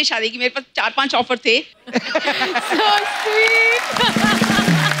मर्जी से शादी की। मेरे पास 4-5 ऑफर थे। So sweet.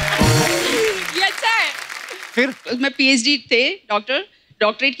 ये अच्छा है। फिर उसमें PhD थे,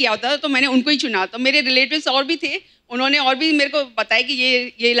 डॉक्टरेट किया होता था, तो मैंने उनको ही चुना। तो मेरे रिलेटिव्स और भी थे, उन्होंने और भी मेरे को बताया कि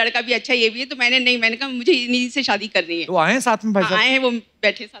ये लड़का भी अच्छा है, ये भी है। तो मैंने कहा मुझे इन्हीं से शादी करनी है। तो आए हैं साथ में भाई साहब? आए हैं, वो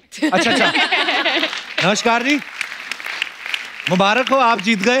बैठे साथ। अच्छा। नमस्कार जी, मुबारक हो, आप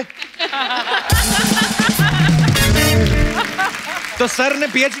जीत गए। तो सर ने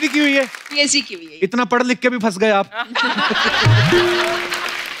PhD की हुई है? PhD की हुई है। इतना पढ़ लिख के भी फंस गए आप।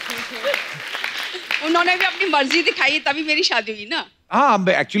 उन्होंने भी अपनी मर्जी दिखाई तभी मेरी शादी हुई ना। हाँ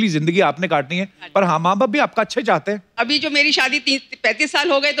एक्चुअली जिंदगी आपने काटनी है, पर हाँ माँ बाप भी आपका अच्छा चाहते हैं। अभी जो मेरी शादी 35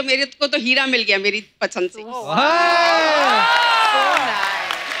 साल हो गए तो मेरे को तो हीरा मिल गया मेरी पसंद से।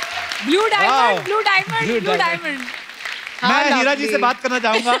 Blue diamond. मैं हीरा जी से बात करना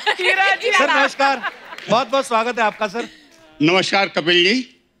चाहूंगा। सर नमस्कार, बहुत बहुत स्वागत है आपका। सर नमस्कार कपिल जी,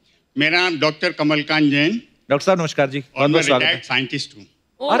 मेरा नाम डॉक्टर कमलकांत जैन। डॉक्टर साहब नमस्कार जी, और मैं स्वागत है। रिटायर्ड साइंटिस्ट हूँ।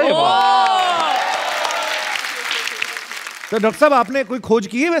 अरे वाह। तो डॉक्टर साहब आपने कोई खोज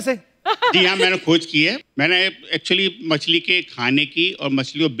की है वैसे? जी हाँ, मैंने खोज की है। मैंने एक्चुअली मछली के खाने की और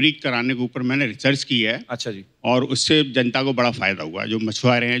मछली को ब्रीड कराने के ऊपर मैंने रिसर्च की है। अच्छा जी। और उससे जनता को बड़ा फायदा हुआ, जो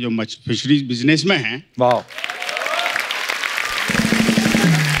मछुआरे हैं, जो फिशरीज बिजनेस में हैं। वाह,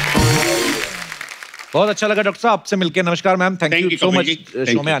 बहुत अच्छा लगा डॉक्टर साहब आपसे मिलकर। नमस्कार ma'am, thank you so much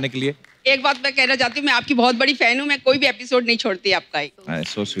show में आने के लिए। एक बात मैं कहना चाहती हूँ, मैं आपकी बहुत बड़ी फैन हूँ। मैं कोई भी एपिसोड नहीं छोड़ती आपका।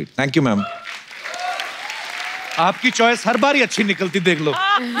 So sweet, thank you ma'am. आपकी चॉइस हर बार ही अच्छी निकलती, देख लो।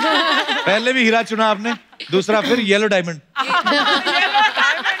 पहले भी हीरा चुना आपने, दूसरा फिर येलो डायमंड।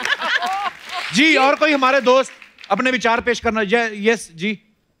 जी और कोई हमारे दोस्त अपने विचार पेश करना? यस जी।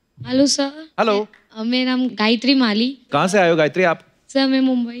 Hello sir. हेलो। मेरा नाम गायत्री माली। कहाँ से आए हो गायत्री आप? सर मैं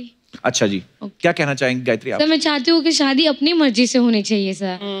मुंबई। अच्छा जी। क्या कहना चाहेंगे गायत्री आप? सर मैं चाहती हूँ कि शादी अपनी मर्जी से होनी चाहिए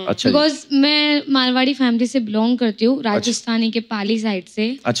सर। अच्छा। बिकॉज मैं मारवाड़ी फैमिली से बिलोंग करती हूँ, राजस्थानी के पाली साइड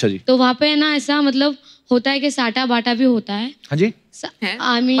से। अच्छा जी। तो वहाँ पे ना ऐसा मतलब होता है कि साटा बाटा भी होता है। हाँ जी।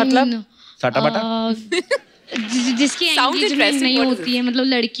 आई मीन मतलब साटा बाटा जिसकी एंगेजमेंट नहीं होती है, मतलब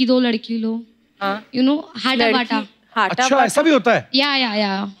लड़की दो लड़की लो, यू नो, हाटा बाटा। अच्छा ऐसा भी होता है? या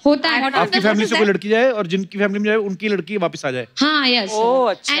होता है। आपकी फैमिली से कोई लड़की जाए और जिनकी फैमिली में जाए उनकी लड़की वापस आ जाए। हाँ यस।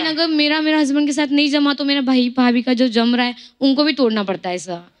 एंड अगर मेरा हस्बैंड के साथ नहीं जमा तो मेरा भाई भाभी का जो जम रहा है उनको भी तोड़ना पड़ता है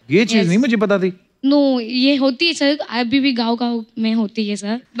सर। ये चीज नहीं मुझे पता थी। नो ये होती है सर, अभी भी गाँव में होती है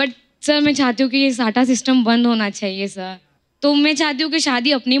सर। बट सर मैं चाहती हूँ कि ये साटा सिस्टम बंद होना चाहिए सर। तो मैं चाहती हूँ कि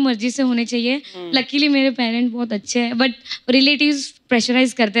शादी अपनी मर्जी से होनी चाहिए। लकीली मेरे पेरेंट्स बहुत अच्छे हैं, बट रिलेटिव्स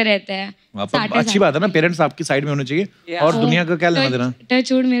प्रेशराइज करते रहते हैं। अच्छी बात है ना, पेरेंट्स आपकी साइड में होने चाहिए और दुनिया का क्या लेना देना।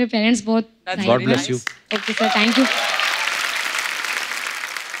 टच वुड, मेरे पेरेंट्स बहुत। God bless you. Okay sir, thank you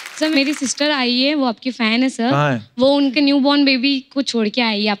sir. मेरी सिस्टर आई है, वो आपकी फैन है सर। है? वो उनके न्यू बॉर्न बेबी को छोड़ के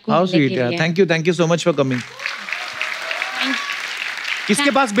आई है आपको। हाउ स्वीट है। Thank you so much for coming.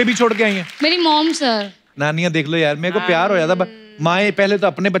 किसके पास बेबी छोड़ के आई है? मेरी मॉम सर। नानियां देख लो यार, मेरे को प्यार हो जाता। माए पहले तो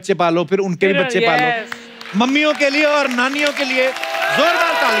अपने बच्चे पालो, फिर उनके भी बच्चे पालो। मम्मियों के लिए और नानियों के लिए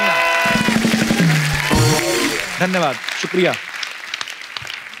जोरदार तालियां। धन्यवाद, शुक्रिया।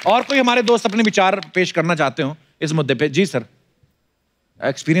 और कोई हमारे दोस्त अपने विचार पेश करना चाहते हो इस मुद्दे पे? जी सर,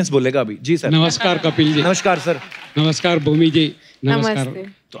 एक्सपीरियंस बोलेगा अभी। जी सर। नमस्कार कपिल जी। नमस्कार सर। नमस्कार भूमि जी। नमस्कार।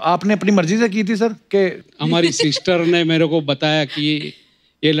 तो आपने अपनी मर्जी से की थी सर के? हमारी सिस्टर ने मेरे को बताया कि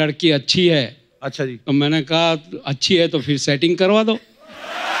ये लड़की अच्छी है। अच्छा जी। तो मैंने कहा अच्छी है तो फिर सेटिंग करवा दो।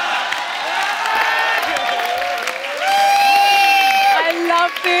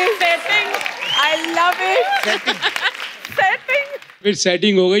 फिर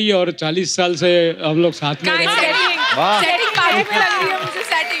सेटिंग हो गई और 40 साल से हम लोग साथ में रह रहे हैं।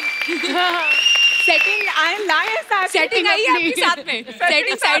 सेटिंग आई है आपके साथ में,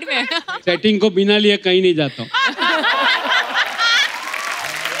 सेटिंग साइड में। सेटिंग को बिना लिए कहीं नहीं जाता हूँ।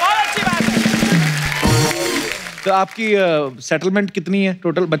 तो आपकी सेटलमेंट कितनी है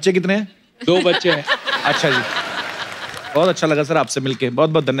टोटल? बच्चे कितने हैं? 2 बच्चे हैं। अच्छा जी, बहुत अच्छा लगा सर आपसे मिलके, बहुत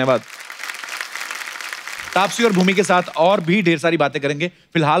बहुत धन्यवाद। तापसी और भूमि के साथ और भी ढेर सारी बातें करेंगे।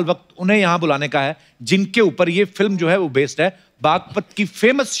 फिलहाल वक्त उन्हें यहाँ बुलाने का है जिनके ऊपर ये फिल्म जो है वो बेस्ड है। बागपत की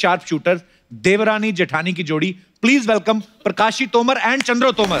famous sharp shooter Devrani Jethani की जोड़ी। Please welcome प्रकाशी Tomar and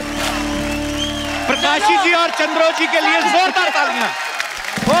Chandro Tomar. प्रकाशी जी और चंद्रो जी के लिए जोरदार तालियां।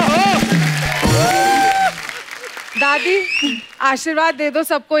 दादी आशीर्वाद दे दो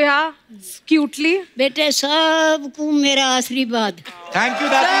सबको यहाँ क्यूटली। बेटे सबको मेरा आशीर्वाद। थैंक यू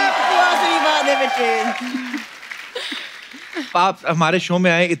दादी। आशीर्वाद है बेटे। आप हमारे शो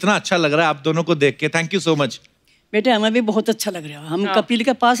में आए, इतना अच्छा लग रहा है आप दोनों को देख के। Thank you so much. बेटे हमें भी बहुत अच्छा लग रहा है। हम कपिल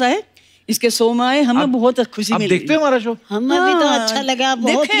के पास आए, इसके शो में आए, हमें बहुत खुशी मिली। देखते हो हमारा शो? हमें भी तो अच्छा लगा,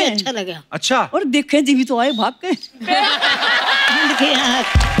 बहुत ही अच्छा लगा। अच्छा। और देखे जी भी तो आए भाग के।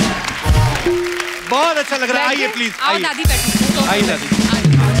 बहुत अच्छा लग रहा है। आइए प्लीज। आओ दादी बैठो। आइए दादी।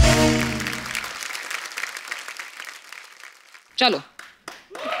 चलो।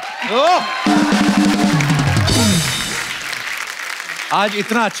 आज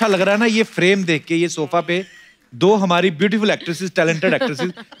इतना अच्छा लग रहा है ना ये फ्रेम देख के, ये सोफा पे 2 हमारी ब्यूटीफुल एक्ट्रेसेस, टैलेंटेड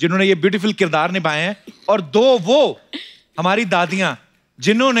एक्ट्रेसेस जिन्होंने ये ब्यूटीफुल किरदार निभाए हैं, और 2 वो हमारी दादियां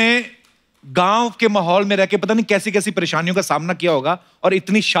जिन्होंने गांव के माहौल में रह के पता नहीं कैसी कैसी परेशानियों का सामना किया होगा और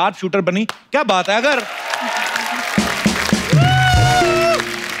इतनी शार्प शूटर बनी। क्या बात है।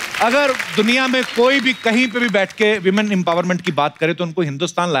 अगर दुनिया में कोई भी कहीं पे भी बैठ के विमेन एम्पावरमेंट की बात करे तो उनको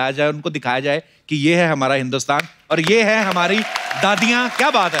हिंदुस्तान लाया जाए, उनको दिखाया जाए कि ये है हमारा हिंदुस्तान और ये है हमारी दादियां। क्या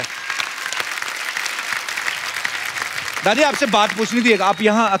बात है। दादी आपसे बात पूछनी थी, आप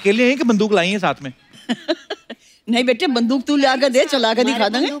यहाँ अकेले हैं कि बंदूक लाई हैं साथ में? नहीं बेटे, बंदूक तू ला कर दे, चला कर दिखा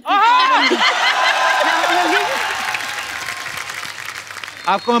देंगे।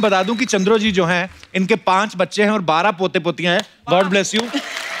 आपको मैं बता दूं कि चंद्रो जी जो हैं इनके 5 बच्चे हैं और 12 पोते पोतियां हैं। God bless you.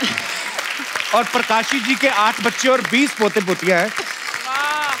 और प्रकाशी जी के 8 बच्चे और 20 पोते पोतियां हैं।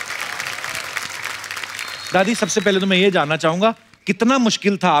 दादी सबसे पहले तो मैं ये जानना चाहूंगा कितना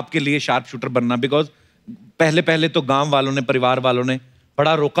मुश्किल था आपके लिए शार्प शूटर बनना? बिकॉज पहले तो गांव वालों ने, परिवार वालों ने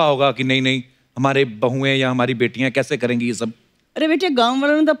बड़ा रोका होगा कि नहीं नहीं हमारे बहुएं या हमारी बेटियां कैसे करेंगी ये सब। अरे बेटे गांव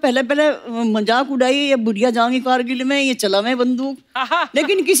वालों ने तो पहले मजाक उड़ाई, ये बुढ़िया जाऊंगी कारगिल में, ये चला मैं बंदूक,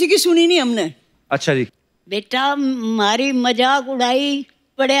 लेकिन किसी की सुनी नहीं हमने। अच्छा जी। बेटा हमारी मजाक उड़ाई,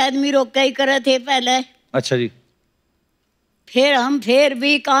 बड़े आदमी रोक के ही करे थे पहले। अच्छा जी। फिर हम फिर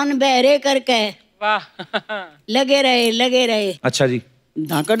भी कान बहरे करके लगे रहे। अच्छा जी।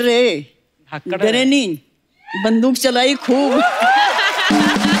 धाकड़ रहे, डरे नहीं, बंदूक चलाई खूब।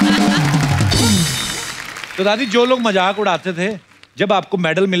 तो दादी जो लोग मजाक उड़ाते थे, जब आपको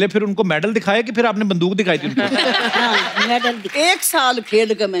मेडल मिले फिर उनको मेडल दिखाया कि फिर आपने बंदूक दिखाई थी उनको? हाँ, मेडल 1 साल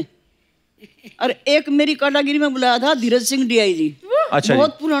खेल के मैं, और एक मेरी काटागिरी में बुलाया था धीरज सिंह DIG। अच्छा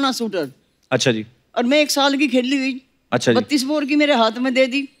बहुत पुराना शूटर। अच्छा जी। और मैं 1 साल की खेली हुई। अच्छा जी। 32 बोर की मेरे हाथ में दे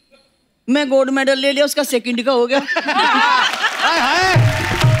दी, मैं गोल्ड मेडल ले लिया, उसका सेकंड का हो गया।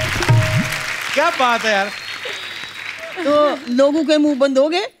 क्या बात है यार। तो लोगों के मुंह बंद हो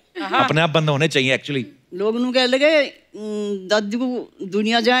गए। अपने आप बंद होने चाहिए एक्चुअली। लोग नू कह लगे दादी को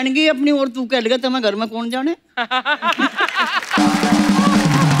दुनिया जानेगी अपनी, और तू कह लगा तुम्हें घर में कौन जाने।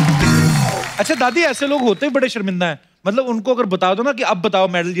 अच्छा दादी, ऐसे लोग होते ही बड़े शर्मिंदा हैं। मतलब उनको अगर बता दो ना कि अब बताओ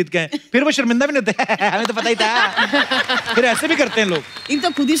मेडल जीत के हैं, फिर वो शर्मिंदा भी नहीं होते। हमें तो पता ही था। फिर ऐसे भी करते हैं लोग। इन तो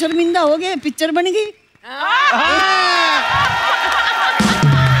खुद ही शर्मिंदा हो गए, पिक्चर बन गई।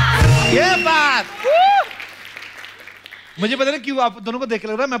 ये बात मुझे पता नहीं क्यों आप दोनों को देख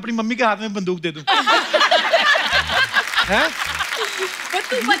लग रहा है मैं अपनी मम्मी के हाथ में बंदूक दे दूं। हैं?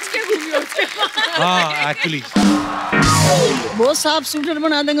 तू बच के घूमी उसके। हाँ एक्चुअली बहुत साफ शूटर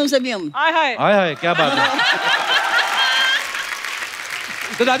बना देंगे उसे भी हम। हाय हाय क्या बात है।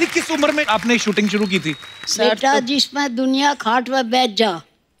 तो दादी किस उम्र में आपने शूटिंग शुरू की थी? बेटा जिसमें दुनिया खाट में बैठ जा।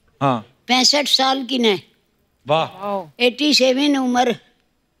 हाँ 65 साल की ने। वाह। 87 उम्र।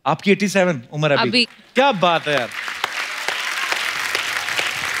 आपकी 87 उम्र अभी। क्या बात है यार।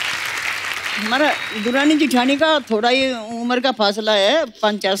 हमारा दुरानी जिठानी का थोड़ा ही उम्र का फासला है,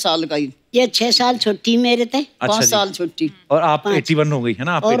 5-4 साल का ही। ये 6 साल छोटी मेरे थे। 5 साल छोटी। और आप 81 हो गई है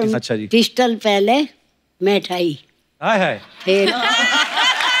ना आप? और 80। अच्छा जी। पिस्टल पहले मिठाई। हाय हाय। फिर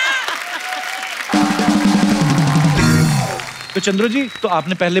तो चंद्रू जी, तो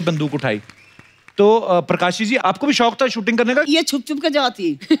आपने पहले बंदूक उठाई, तो प्रकाशी जी आपको भी शौक था शूटिंग करने का? ये छुप के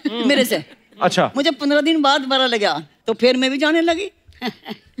जाती मेरे से। अच्छा। मुझे 15 दिन बाद बड़ा लगा, तो फिर मैं भी जाने लगी।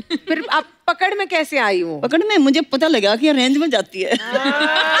 फिर आप पकड़ में कैसे आई हो? पकड़ में मुझे पता लगा कि ये रेंज में जाती है।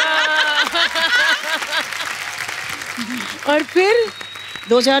 और फिर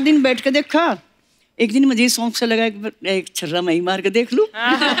 2-4 दिन बैठ के देखा। एक दिन मुझे शौक से लगा एक छर्रा मैं ही मार के देख लूं।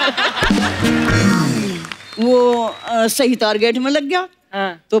 वो सही टारगेट में लग गया।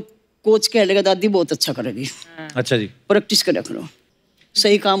 तो कोच कह लगा दादी बहुत अच्छा करेगी। अच्छा जी। प्रैक्टिस करा करो,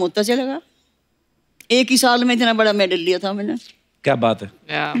 सही काम होता चलेगा। 1 ही साल में इतना बड़ा मेडल लिया था मैंने। क्या बात है।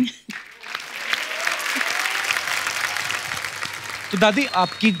 तो दादी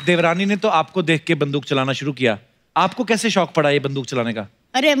आपकी देवरानी ने तो आपको देख के बंदूक चलाना शुरू किया, आपको कैसे शौक पड़ा ये बंदूक चलाने का?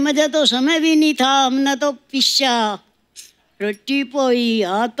 अरे मुझे तो समय भी नहीं था, हमने तो पिस्सा रोटी पोई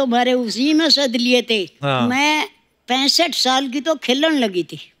हाथ तो भरे उसी में सद लिए थे। हाँ। मैं 65 साल की तो खेलन लगी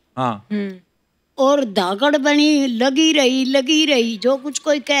थी। हाँ। और धाकड़ बनी लगी रही, जो कुछ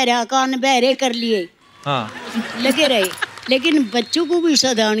कोई कह रहा कान बहरे कर लिए। हाँ। लगे रहे, लेकिन बच्चों को भी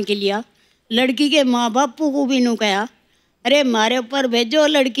साधारण के लिया, लड़की के माँ बापू को भी नु कहा अरे मारे ऊपर भेजो,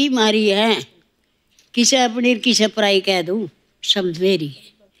 लड़की मारी है, किसे अपनी किसे पराई कह दूं, सब मेरी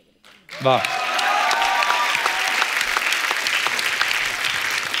है। वाह।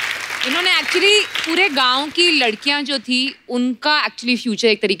 इन्होंने एक्चुअली पूरे गांव की लड़कियां जो थी उनका एक्चुअली फ्यूचर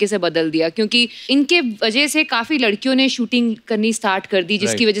एक तरीके से बदल दिया, क्योंकि इनके वजह से काफी लड़कियों ने शूटिंग करनी स्टार्ट कर दी,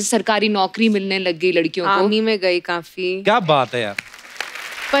 जिसकी वजह से सरकारी नौकरी मिलने लग गई लड़कियों को। आर्मी में गई काफी। क्या बात है यार।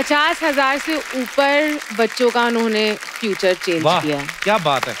 50,000 से ऊपर बच्चों का उन्होंने फ्यूचर चेंज किया। क्या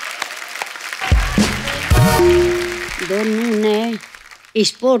बात है। दोनों ने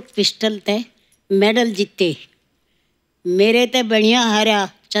स्पोर्ट पिस्टल थे मेडल जीते। मेरे ते बढ़िया हरा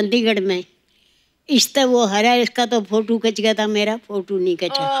चंडीगढ़ में, इससे वो हरा, इसका तो फोटो खिंच गया था, मेरा फोटो नहीं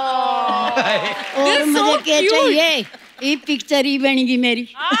खिंचा। और मुझे क्या चाहिए, ये पिक्चर ही बनेगी मेरी।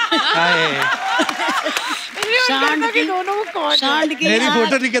 सांड की मेरी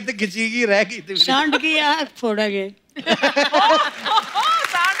फोटो नहीं कहते खिंचेगी, रह गई थी। सांड की आँख फोड़ा गया।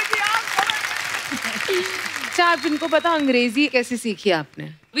 अच्छा, आप इनको पता अंग्रेजी कैसे सीखी आपने?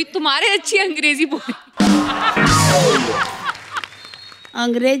 भी तुम्हारे अच्छी अंग्रेजी बोली।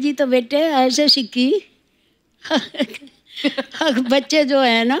 अंग्रेजी तो बेटे ऐसे सीखी। बच्चे जो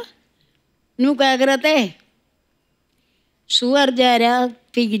है ना, नू क्या करते, सुअर जा रहा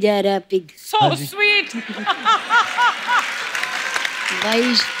पिग जा रहा पिग। So sweet।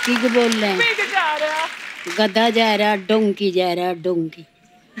 भाई पिग बोल रहे हैं। पिग जा रहा। गधा जा रहा डोंकी जा रहा डोंकी।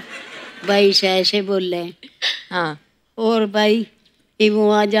 भाई से ऐसे बोल रहे हैं। हाँ। और भाई ये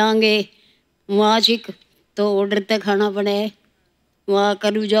वहाँ जाएंगे, वहाँ सीख तो ऑर्डर तक खाना पड़े, वहाँ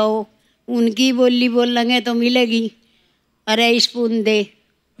करू जाओ, उनकी बोली बोलेंगे तो मिलेगी। अरे स्पून दे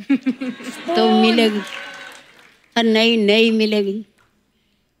तो मिलेगी और नहीं मिलेगी।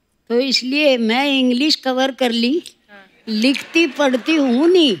 तो इसलिए मैं इंग्लिश कवर कर ली, लिखती पढ़ती हूँ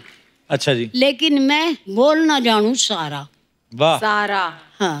नहीं। अच्छा जी। लेकिन मैं बोलना जानूँ सारा। वाह, सारा।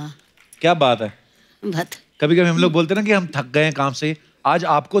 हाँ, क्या बात है। बात कभी कभी हम लोग बोलते हैं ना कि हम थक गए हैं काम से, आज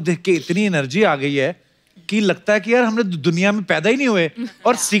आपको देख के इतनी एनर्जी आ गई है कि लगता है कि यार हमने दुनिया में पैदा ही नहीं हुए।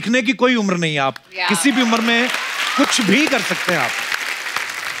 और सीखने की कोई उम्र नहीं है, आप किसी भी उम्र में कुछ भी कर सकते हैं आप।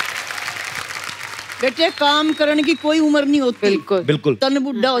 बेटे काम करने की कोई उम्र नहीं होती। बिल्कुल बिल्कुल। तन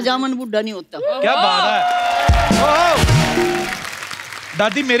बुढ़ा हो जा मन बुढ़ा नहीं होता। क्या बात है।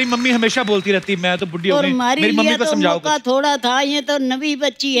 दादी मेरी मम्मी हमेशा बोलती रहती मैं तो बुढ़ी हो गई। मेरी मम्मी को समझाओ कुछ। थोड़ा था, ये तो नवी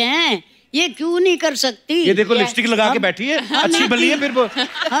बच्ची हैं, ये क्यों नहीं कर सकती। ये देखो लिपस्टिक लगा के बैठी है, अच्छी बनी है। फिर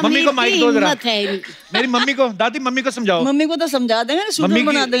मम्मी को माइक दो जरा। मेरी मम्मी को, दादी मम्मी को समझाओ। मम्मी को तो समझा देंगे, सुंदर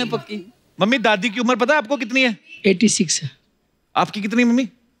बना देंगे पक्की। मम्मी दादी की उम्र पता है आपको कितनी है? 86 है। आपकी कितनी मम्मी?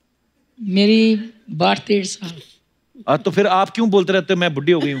 मेरी 62 साल। तो फिर आप क्यों बोलते रहते हो मैं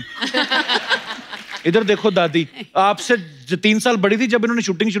बुढ़ी हो गई हूँ? इधर देखो दादी आपसे 3 साल बड़ी थी जब इन्होंने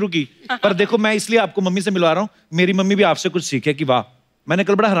शूटिंग शुरू की। पर देखो मैं इसलिए आपको मम्मी से मिलवा रहा हूँ, मेरी मम्मी भी आपसे कुछ सीखे कि वाह। मैंने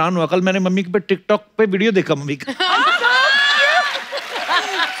कल बड़ा हैरान हुआ, कल मैंने मम्मी पे टिकटॉक पे वीडियो देखा मम्मी का।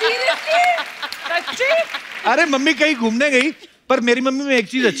 अरे मम्मी कहीं घूमने गई, पर मेरी मम्मी में एक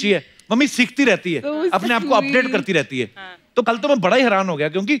चीज अच्छी है, मम्मी सीखती रहती है, अपने आप को अपडेट करती रहती है। तो कल तो मैं बड़ा ही हैरान हो गया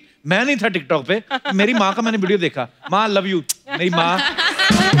क्योंकि मैं नहीं था टिकटॉक पे, मेरी माँ का मैंने वीडियो देखा। माँ लव यू मेरी माँ।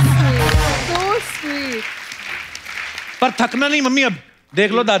 पर थकना नहीं मम्मी, अब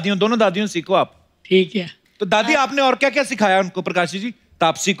देख लो दादियों, दोनों दादियों सीखो आप। ठीक है। तो दादी आपने और क्या क्या सिखाया उनको, प्रकाशी जी?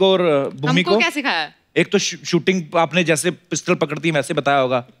 तापसी को और भूमि को क्या सिखाया? एक तो शूटिंग आपने जैसे पिस्टल पकड़ती है वैसे बताया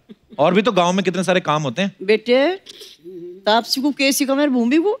होगा, और भी तो गांव में कितने सारे काम होते हैं। बेटे तापसी को क्या सिखा, मेरे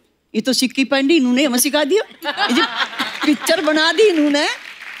भूमि को ये तो सिक्की पैंडी इन्होंने हमें सिखा दिया। ये पिक्चर बना दी इन्होंने,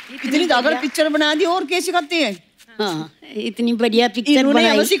 इतनी दागर पिक्चर बना दी, और क्या सिखाते हैं? हाँ, इतनी बढ़िया पिक्चर इन्होंने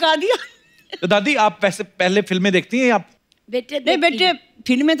हमें सिखा दिया। तो दादी आप वैसे पहले फिल्में देखती हैं आप? नहीं बेटे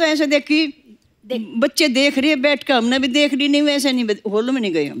फिल्में तो ऐसे देखी, बच्चे देख रहे बैठ कर, हमने भी देख ली। नहीं वैसे नहीं, हॉल में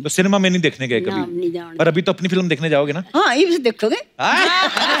नहीं गए हम। तो सिनेमा में नहीं देखने गए कभी? पर अभी तो अपनी फिल्म देखने जाओगे ना? हाँ ये देखोगे।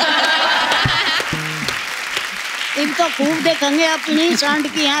 इनको खूब देखेंगे अपनी सांड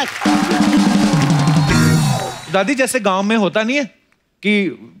की आंख। दादी जैसे गांव में होता नहीं है कि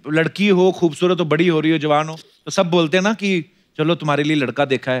लड़की हो खूबसूरत हो, बड़ी हो रही हो, जवान हो, तो सब बोलते हैं ना कि चलो तुम्हारे लिए लड़का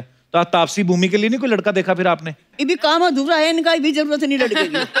देखा है। तो आप तापसी भूमि के लिए नहीं कोई लड़का देखा फिर आपने? ये भी काम अधूरा है, इनका भी जरूरत नहीं लड़के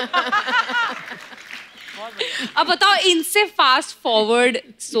की। अब बताओ, इनसे फास्ट फॉरवर्ड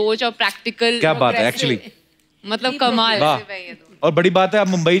सोच और प्रैक्टिकल क्या बात है एक्चुअली, मतलब कमाल। और बड़ी बात है आप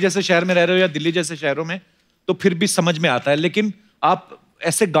मुंबई जैसे शहर में रह रहे हो या दिल्ली जैसे शहरों में, तो फिर भी समझ में आता है। लेकिन आप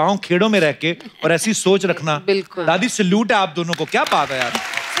ऐसे गांव खेड़ों में रह के और ऐसी सोच रखना, दादी सैल्यूट है आप दोनों को। क्या बात है यार,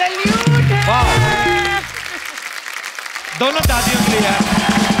 सैल्यूट है दोनों दादियों के लिए यार।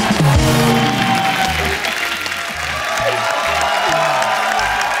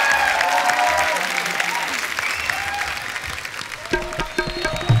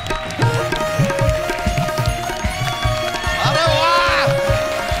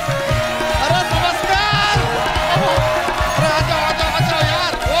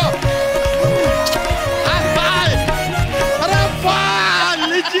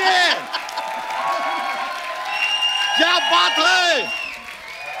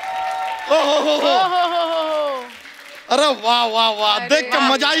 अरे वाह वाह वाह, देख के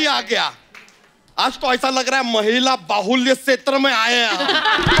मजा ही आ गया। आज तो ऐसा लग रहा है महिला बाहुल्य क्षेत्र में आए हैं।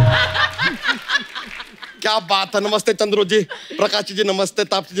 क्या बात है। नमस्ते चंद्रो जी, प्रकाश जी नमस्ते,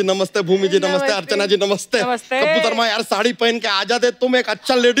 तापसी जी नमस्ते, भूमि जी नमस्ते, अर्चना जी नमस्ते। कपूर शर्मा यार साड़ी पहन के आ जाते, तुम एक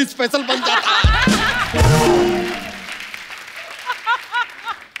अच्छा लेडीज स्पेशल बन जाता।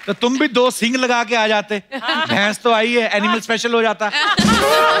 तो तुम भी 2 सींग लगा के आ जाते, भैंस तो आई है, एनिमल स्पेशल हो जाता।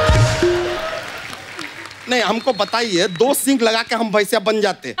 नहीं हमको बताइए, 2 सींग लगा के हम भैंसिया बन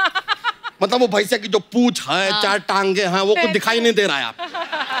जाते, मतलब वो भैंसिया की जो पूंछ है, 4 टांगे हैं, वो कुछ दिखाई नहीं दे रहा है आप।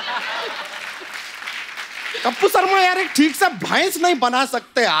 कपूर शर्मा यार एक ठीक से भैंस नहीं बना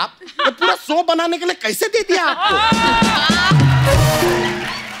सकते आप, ये पूरा शो बनाने के लिए कैसे दे दिया आपको?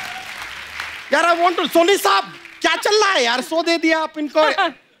 यार आई वांट टू, सोनी साहब क्या चल रहा है यार, शो दे दिया आप इनको।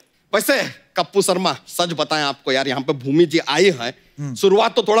 वैसे कप्पू शर्मा सच बताएं आपको यार, यहाँ पे भूमि जी आई है,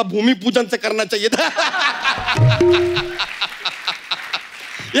 शुरुआत तो थोड़ा भूमि पूजन से करना चाहिए था।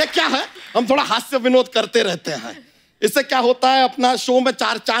 ये क्या है, हम थोड़ा हास्य विनोद करते रहते हैं, इससे क्या होता है अपना शो में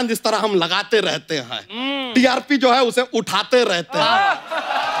 4 चांद इस तरह हम लगाते रहते हैं, टीआरपी जो है उसे उठाते रहते हैं।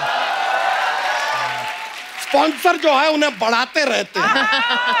 स्पॉन्सर जो है उन्हें बढ़ाते रहते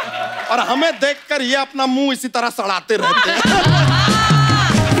हैं और हमें देखकर ये अपना मुंह इसी तरह सड़ाते रहते हैं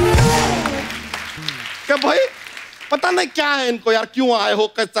कि भाई पता नहीं क्या है इनको यार, क्यों आए हो,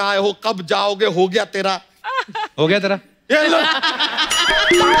 कैसे आए हो, कब जाओगे, हो गया तेरा, हो गया तेरा। ये लो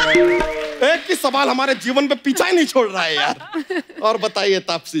एक ही सवाल हमारे जीवन में पीछा ही नहीं छोड़ रहा है यार। और बताइए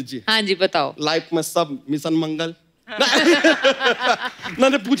तापसी जी। हाँ जी बताओ। लाइफ में सब मिशन मंगल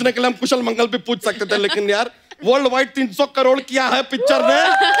नहीं पूछने के लिए हम कुशल मंगल भी पूछ सकते थे, लेकिन यार वर्ल्ड वाइड 300 करोड़ किया है पिक्चर ने।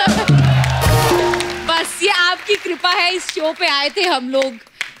 बस ये आपकी कृपा है, इस शो पे आए थे हम लोग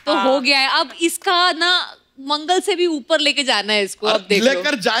तो हो गया है। अब इसका ना मंगल से भी ऊपर लेके जाना है इसको। अब देख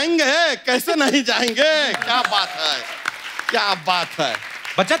लेकर जाएंगे, कैसे नहीं जाएंगे। क्या बात है, क्या बात है।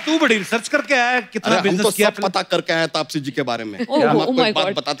 बच्चा तू बड़ी रिसर्च करके आया, कितना बिजनेस किया, पता करके आया तापसी जी के बारे में। हम आपको एक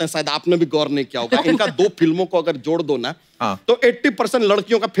बात बताते हैं, शायद आपने भी गौर नहीं किया होगा। इनका 2 फिल्मों को अगर जोड़ दो ना तो 80%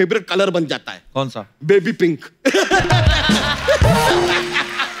 लड़कियों का फेवरेट कलर बन जाता है। कौन सा? Baby pink.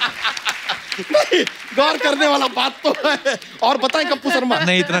 नहीं, गौर करने वाला बात तो है। और बताएं कप्पू शर्मा।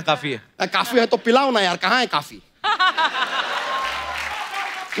 नहीं इतना काफी है। काफी है तो पिलाओ ना यार, कहाँ है काफी?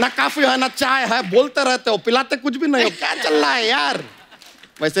 ना काफी है ना चाय है, बोलते रहते हो, पिलाते कुछ भी नहीं हो। क्या चल रहा है यार?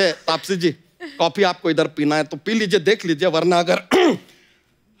 वैसे तापसी जी कॉफी आपको इधर पीना है तो पी लीजिए, देख लीजिए, वरना अगर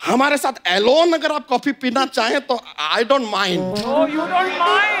हमारे साथ एलोन अगर आप कॉफी पीना चाहें तो I don't mind. You don't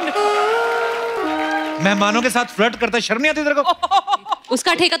mind? मेहमानों के साथ फ्लर्ट करता है, शर्म नहीं आती तेरे को?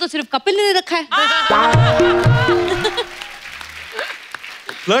 उसका ठेका तो सिर्फ कपिल ने रखा है।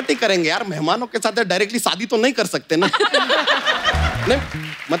 फ्लर्ट ही करेंगे यार, मेहमानों के साथ डायरेक्टली शादी तो नहीं कर सकते ना। नहीं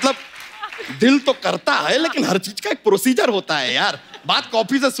मतलब दिल तो करता है, लेकिन हर चीज का एक प्रोसीजर होता है यार। बात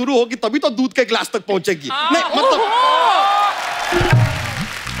कॉफी से शुरू होगी तभी तो दूध के गिलास तक पहुंचेगी। नहीं मतलब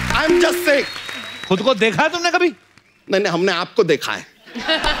आई एम जस्ट सेइंग। खुद को देखा है तुमने कभी? नहीं नहीं, हमने आपको देखा है।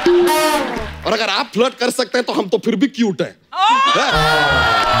 और अगर आप फ्लर्ट कर सकते हैं तो हम तो फिर भी क्यूट हैं।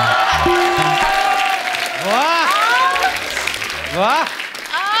 वाह वाह।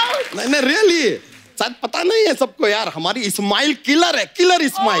 नहीं नहीं रियली, शायद पता नहीं है सबको यार, हमारी स्माइल किलर है, किलर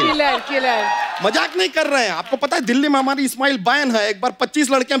स्माइल। किलर मजाक नहीं कर रहे हैं। आपको पता है दिल्ली में हमारी स्माइल बैन है। एक बार 25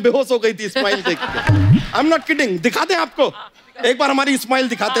 लड़कियां बेहोश हो गई थी स्माइल देख के। I am not kidding. दिखा दें आपको, एक बार हमारी स्माइल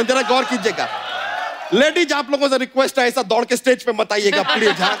दिखाते हैं, जरा गौर कीजिएगा। लेडीज आप लोगों से रिक्वेस्ट है, ऐसा दौड़ के स्टेज पे मत आइएगा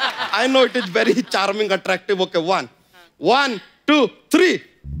please. I know it is very charming attractive. Okay 1 2 3।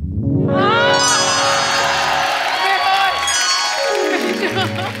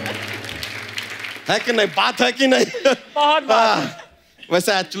 है कि नहीं, बात है कि नहीं? बहुत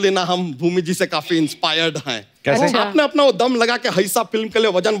वैसे एक्चुअली ना हम भूमि जी से काफी इंस्पायर्ड हैं। कैसे? आपने अपना वो दम लगा के हैसा फिल्म के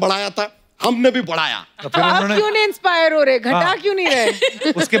लिए वजन बढ़ाया था, हमने भी बढ़ाया। तो आप क्यों नहीं इंस्पायर हो रहे, घटा क्यों नहीं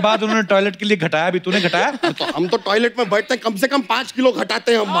रहे? उसके बाद उन्होंने टॉयलेट के लिए घटाया भी, तूने घटाया? तो हम तो टॉयलेट में बैठते हैं, कम से कम 5 किलो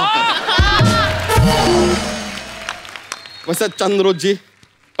घटाते हैं हम वहां पर। वैसे चंद्रो जी,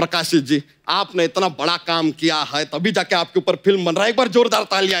 प्रकाश जी, आपने इतना बड़ा काम किया है तभी जाके आपके ऊपर फिल्म बन रहा है। एक बार जोरदार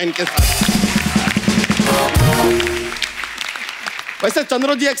तालियां इनके साथ। वैसे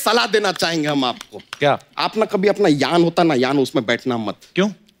चंद्रो जी एक सलाह देना चाहेंगे हम आपको। क्या? आप ना कभी अपना यान होता ना, यान उसमें बैठना मत। क्यों?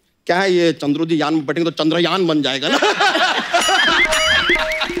 क्या है ये चंद्रो जी यान में बैठेंगे तो चंद्रयान बन जाएगा ना।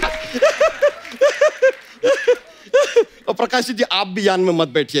 और प्रकाशी जी आप भी यान में मत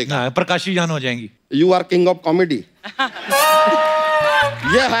बैठिएगा। प्रकाशी यान हो जाएंगी। You are king of comedy.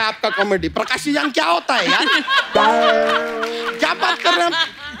 ये है आपका कॉमेडी। प्रकाशी यान क्या होता है यार? क्या बात कर रहे हैं आप?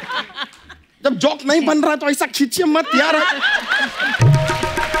 जब जोक नहीं बन रहा तो ऐसा खींचिए मत यार।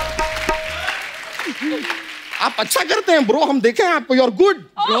 आप अच्छा करते हैं ब्रो, हम देखे हैं आपको। You are good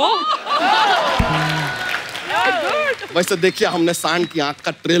bro. वैसे देखिए हमने सांड की आंख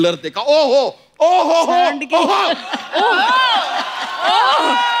का ट्रेलर देखा। ओहो ओहो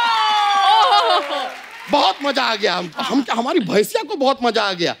बहुत मजा आ गया। हम हमारी भैंसिया को बहुत मजा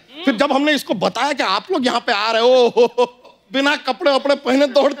आ गया। फिर जब हमने इसको बताया कि आप लोग यहाँ पे आ रहे हो, बिना कपड़े वपड़े पहने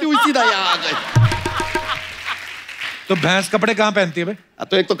दौड़ती हुई सीधा यहाँ आ गए। तो भैंस कपड़े कहाँ पहनती है भाई?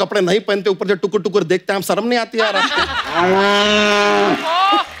 तो एक तो कपड़े नहीं पहनते, ऊपर जो टुकुर टुकुर देखते हैं, हम शर्म नहीं आती यार आपको?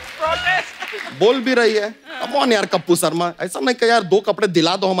 बोल भी रही है। कौन यार कप्पू शर्मा, ऐसा नहीं कह यार, 2 कपड़े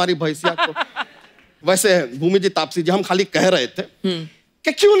दिला दो हमारी भैंसिया को। वैसे भूमि जी, तापसी जी, हम खाली कह रहे थे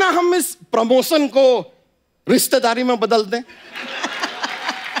कि क्यों ना हम इस प्रमोशन को रिश्तेदारी में बदल दें।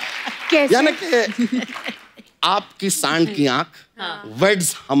 यानी कि आपकी सांड की आंख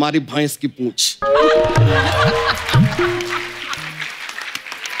वेड्स हमारी भैंस की पूंछ।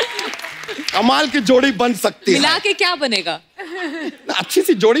 कमाल की जोड़ी बन सकती है। मिला के क्या बनेगा? अच्छी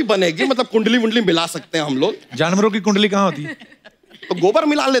सी जोड़ी बनेगी, मतलब कुंडली वुंडली मिला सकते हैं हम लोग। जानवरों की कुंडली कहाँ होती है? तो गोबर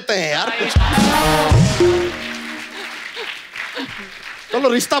मिला लेते हैं यार कुछ। चलो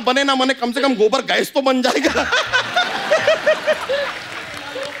रिश्ता बने ना बने, कम से कम गोबर गैस तो बन जाएगा।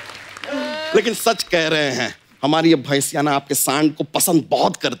 लेकिन सच कह रहे हैं, हमारी ये भैंसिया ना आपके सांड को पसंद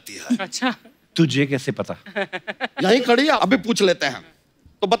बहुत करती है। अच्छा, तुझे कैसे पता? यही खड़ी है, अभी पूछ लेते हैं।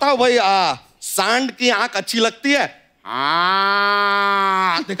 तो बताओ भाई, सांड की आंख अच्छी लगती है?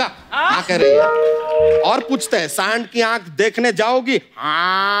 देखा हाँ कह रही है। और पूछते हैं, सांड की आंख देखने जाओगी?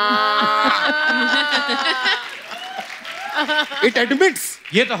 It admits.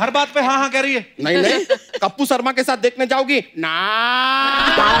 ये तो हर बात पे हाँ हाँ कह रही है। नहीं नहीं, कप्पू शर्मा के साथ देखने जाओगी? ना।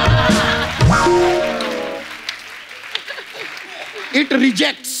 It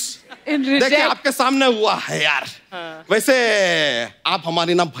rejects. देखिए आपके सामने हुआ है यार। वैसे आप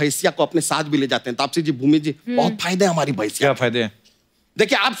हमारी ना भैंसिया को अपने साथ भी ले जाते हैं तापसी जी, भूमि जी, बहुत फायदे हैं हमारी भैंसिया। क्या फायदे हैं?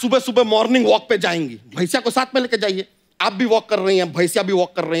 देखिए आप सुबह सुबह मॉर्निंग वॉक पे जाएंगी, भैंसिया को साथ में लेके जाइए। आप भी वॉक कर रही हैं, भैंसिया भी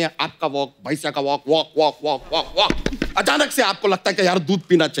वॉक कर रही हैं, आपका वॉक, भैंसिया का walk, walk walk walk walk walk. अचानक से आपको लगता है कि यार दूध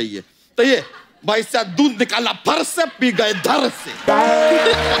पीना चाहिए, तो ये भैंसिया दूध निकाला फर से, पी गए धर से।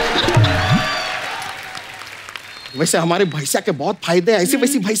 वैसे हमारे भैंसिया के बहुत फायदे हैं, ऐसी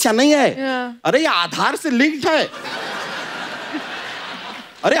वैसी भैंसिया नहीं है। अरे ये आधार से लिंक्ड है।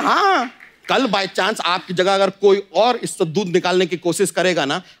 अरे हाँ, कल बाय चांस आपकी जगह अगर कोई और इससे दूध निकालने की कोशिश करेगा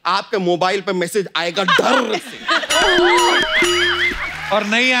ना, आपके मोबाइल पे मैसेज आएगा डर से। और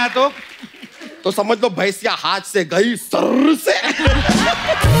नहीं आया तो समझ लो भैंसिया हाथ से गई सर से।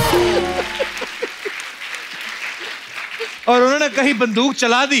 और उन्होंने कहीं बंदूक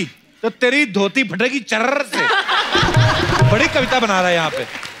चला दी तो तेरी धोती फटेगी चर्र से। बड़ी कविता बना रहा है यहाँ पे।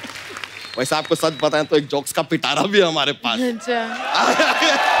 वैसे आपको सच बताएं तो एक जोक्स का पिटारा भी है हमारे पास।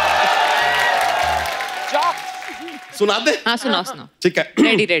 सुना दे? हाँ सुनाओ सुनाओ। ठीक है,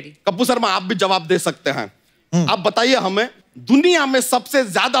 रेडी रेडी। कप्पू शर्मा आप भी जवाब दे सकते हैं। आप बताइए हमें, दुनिया में सबसे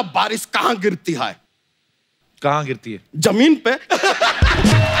ज्यादा बारिश कहाँ गिरती है? कहाँ गिरती है? जमीन पे।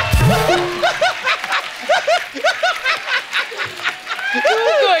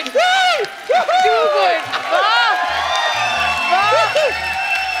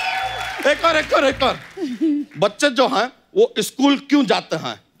 एक और। बच्चे जो हैं वो स्कूल क्यों जाते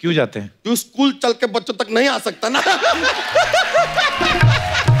हैं? क्यों जाते हैं? क्यों स्कूल चल के बच्चों तक नहीं आ सकता ना।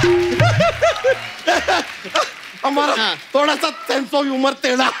 हमारा थोड़ा सा सेंस ऑफ ह्यूमर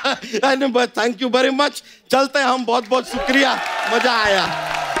टेढ़ा। Thank you very much. चलते हैं हम, बहुत बहुत शुक्रिया, मजा आया।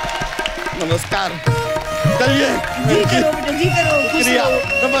 नमस्कार। चलिए शुक्रिया,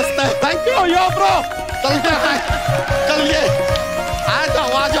 नमस्ते, थैंक यू यो ब्रो। चलते हैं, चलिए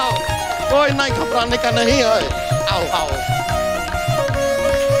आ जाओ, कोई नहीं घबराने का नहीं है। आओ आओ।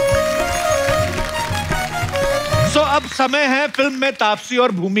 सो अब समय है फिल्म में तापसी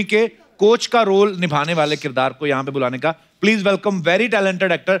और भूमि के कोच का रोल निभाने वाले किरदार को यहाँ पे बुलाने का। Please welcome very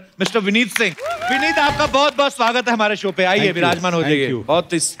talented actor mister Vineet Singh. Vineet, आपका बहुत बहुत स्वागत है हमारे शो पे। आइए विराजमान हो जाइए।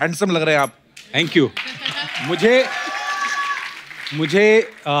 बहुत हैंडसम लग रहे हैं आप। Thank you. मुझे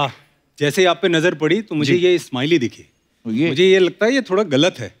जैसे आप पे नजर पड़ी तो मुझे ये स्माइली दिखी। मुझे ये लगता है ये थोड़ा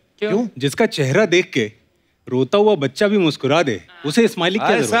गलत है। क्यों? जिसका चेहरा देख के रोता हुआ बच्चा भी मुस्कुरा दे, उसे स्माइली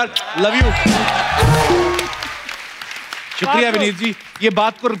क्या जरूरत? Sir love you. शुक्रिया विनीत जी, ये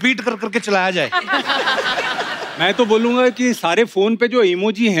बात को रिपीट कर करके चलाया जाए। मैं तो बोलूंगा कि सारे फोन पे जो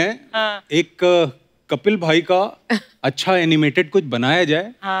इमोजी हैं, एक कपिल भाई का अच्छा एनिमेटेड कुछ बनाया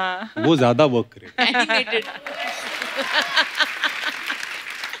जाए, वो ज्यादा वर्क करे।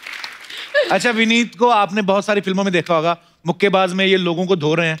 अच्छा, विनीत को आपने बहुत सारी फिल्मों में देखा होगा। मुक्केबाज में ये लोगों को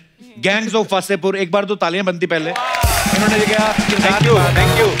धो रहे हैं, गैंग्स ऑफ वासेपुर, एक बार तो तालियां बनती पहले। इन्होंने क्या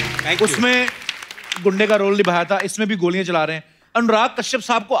थैंक यू उसमें गुंडे का रोल निभाया था, इसमें भी गोलियां चला रहे हैं। अनुराग कश्यप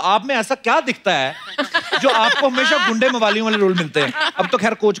साहब को आप में ऐसा क्या दिखता है जो आपको हमेशा गुंडे मवालियों वाले रोल मिलते हैं? अब तो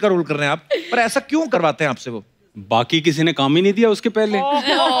खैर कोच का रोल कर रहे हैं आप, पर ऐसा क्यों करवाते हैं आपसे वो? बाकी किसी ने काम ही नहीं दिया उसके पहले।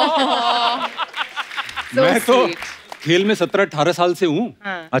 मैं तो खेल में 17-18 साल से हूँ।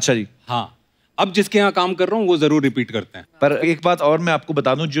 अच्छा जी। हाँ, अब जिसके यहाँ काम कर रहा हूँ वो जरूर रिपीट करते हैं। पर एक बात और मैं आपको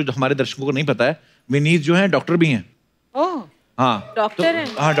बता दूं जो हमारे दर्शकों को नहीं पता है, विनीत जो है डॉक्टर भी हैं। हाँ डॉक्टर हैं?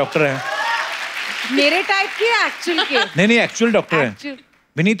 हाँ डॉक्टर हैं। मेरे टाइप के एक्चुअल के? नहीं एक्चुअल डॉक्टर हैं।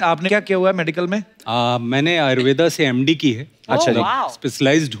 विनीत, आपने क्या किया हुआ है मेडिकल में? मैंने आयुर्वेदा से MD की है। अच्छा जी।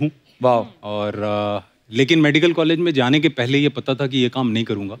 स्पेशलाइज्ड हूँ। और लेकिन मेडिकल कॉलेज में जाने के पहले ये पता था कि ये काम नहीं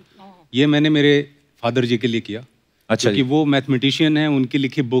करूँगा। ये मैंने मेरे फादर जी के लिए किया। अच्छा, क्योंकि वो मैथमेटिशियन हैं, उनकी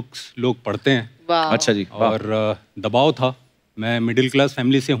लिखी बुक्स लोग पढ़ते हैं। अच्छा जी। और दबाव था, मैं मिडिल क्लास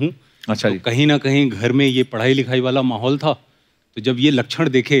फैमिली से हूँ। अच्छा जी। तो कहीं ना कहीं घर में ये पढ़ाई लिखाई वाला माहौल था, तो जब ये लक्षण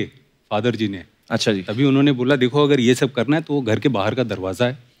देखे फादर जी ने, अच्छा जी, तभी उन्होंने बोला देखो अगर ये सब करना है तो घर के बाहर का दरवाजा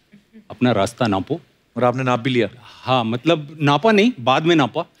है, अपना रास्ता नापो। और आपने नाप भी लिया? हाँ, मतलब नापा नहीं, बाद में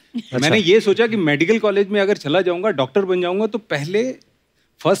नापा। अच्छा। मैंने ये सोचा कि मेडिकल कॉलेज में अगर चला जाऊंगा, डॉक्टर बन जाऊंगा, तो पहले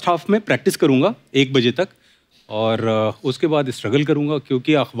फर्स्ट हाफ में प्रैक्टिस करूँगा 1 बजे तक, और उसके बाद स्ट्रगल करूँगा,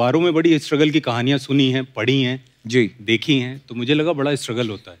 क्योंकि अखबारों में बड़ी स्ट्रगल की कहानियाँ सुनी हैं, पढ़ी हैं जी, देखी हैं, तो मुझे लगा बड़ा स्ट्रगल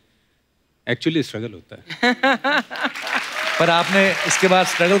होता है। एक्चुअली स्ट्रगल होता है। पर आपने इसके बाद,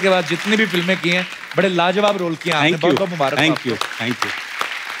 स्ट्रगल के बाद जितनी भी फिल्में की हैं, बड़े लाजवाब रोल किए हैं। थैंक यू, बहुत मुबारक। Thank you, thank you.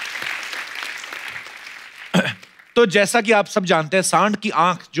 तो जैसा कि आप सब जानते हैं, सांड की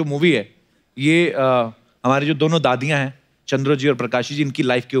आंख जो मूवी है, ये हमारी जो दोनों दादियां हैं, चंद्रो जी और प्रकाशी जी, इनकी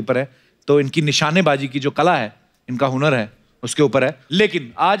लाइफ के ऊपर है। तो इनकी निशानेबाजी की जो कला है, इनका हुनर है, उसके ऊपर है।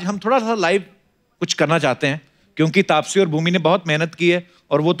 लेकिन आज हम थोड़ा सा लाइव कुछ करना चाहते हैं, क्योंकि तापसी और भूमि ने बहुत मेहनत की है,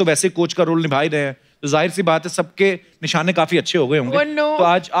 और वो तो वैसे कोच का रोल निभा ही रहे हैं, तो जाहिर सी बात है सबके निशाने काफी अच्छे हो गए होंगे। Oh, no. तो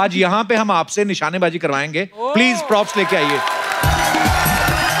आज यहाँ पे हम आपसे निशानेबाजी करवाएंगे। प्लीज प्रॉप्स लेके आइए।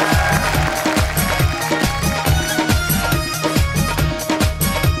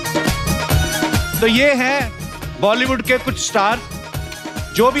 तो ये हैं बॉलीवुड के कुछ स्टार,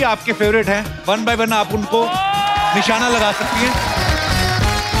 जो भी आपके फेवरेट हैं, 1 बाय 1 आप उनको निशाना लगा सकती हैं।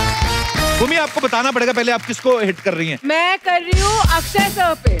 भूमि, आपको बताना पड़ेगा पहले आप किसको हिट कर रही हैं। मैं कर रही हूँ अक्षय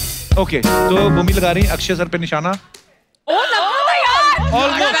सर पे। ओके, तो भूमि लगा रही है अक्षय सर पे निशाना। ओ लगा था यार।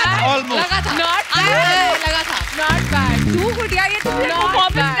 ऑलमोस्ट। लगा था। तू गुड यार, ये तो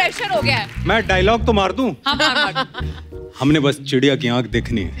परफॉर्मेंस प्रेशर हो गया है। मैं डायलॉग तो मार दूं? हाँ, मार। हमने बस चिड़िया की आंख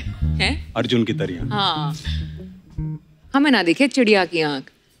देखनी है, अर्जुन की तरह। हाँ, हमें ना दिखे चिड़िया की आंख,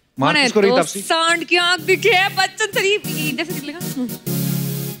 मैंने तो सांड की आंख दिखे है। बच्चन शरीफ जैसे निकलेगा।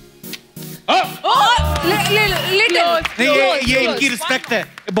 नहीं, ये इनकी रिस्पेक्ट है,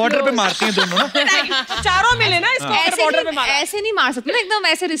 बॉर्डर पे मारती हैं दोनों ना। चारों मिले ना इसको, बॉर्डर पे मारा। ऐसे नहीं मार सकते ना, एकदम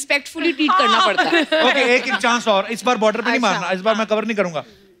ऐसे रिस्पेक्टफुली ट्रीट करना पड़ता है। ओके, एक चांस और, इस बार बॉर्डर पे नहीं मारना, इस बार मैं कवर नहीं करूंगा।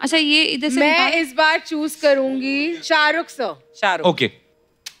 अच्छा, ये इधर से मैं इस बार चूज करूंगी शाहरुख सर। शाहरुख। ओके।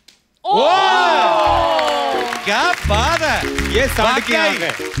 क्या बात है, ये सांड की आंख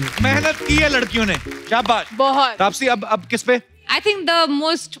है। मेहनत की है लड़कियों ने, शाबाश। बहुत। तापसी, अब किस पे? I think the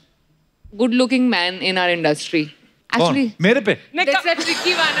most good looking man in our industry. Actually, मेरे पे? That's a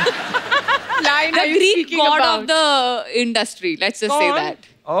tricky one. Line the are you Greek speaking god about? of the industry. Let's just say that.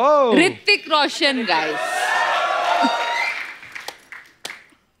 Oh. Hrithik Roshan, guys.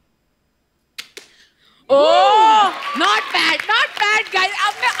 Oh, not bad, guys.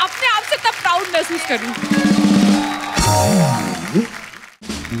 अब मैं अपने आप से तब proud महसूस कर रही हूँ।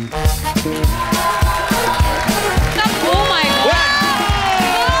 Oh my God.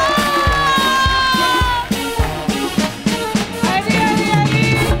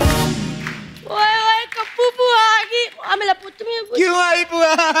 क्यों आई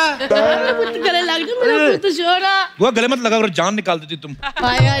बुआ? गले लग गया मेरा पुत छोरा। बुआ गले मत लगा, जान निकाल देती तुम।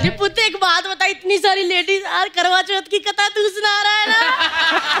 अरे पुत, एक बात बता, इतनी सारी लेडीज यार करवा चौथ की कथा तू सुना रहा है ना।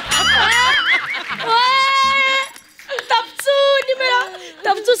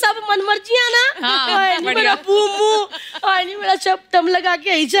 तपसू सब मन मर्जियां ना। हाँ, मेरा बूमू, नहीं मेरा सब दम लगा के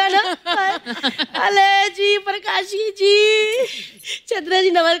ऐसा ना। अले जी, प्रकाशी जी, चंद्र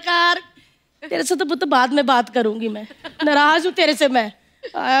जी, नमस्कार। तेरे से तो पुत बाद में बात करूंगी, मैं नाराज हूँ तेरे से। मैं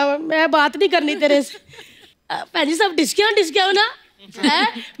बात नहीं करनी तेरे से। भैन जी सब डिस्किया ना है।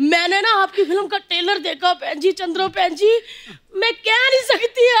 मैंने ना आपकी फिल्म का ट्रेलर देखा भैन जी, चंद्रो भैन जी, मैं कह नहीं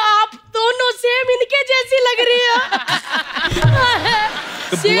सकती, आप दोनों सेम इनके जैसी लग रही है।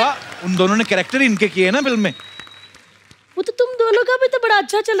 तो बुआ, उन दोनों ने कैरेक्टर इनके किए हैं ना फिल्म में। वो तो तुम दोनों का भी तो बड़ा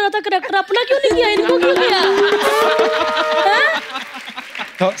अच्छा चल रहा था कैरेक्टर, अपना क्यों नहीं किया, इनको क्यों किया?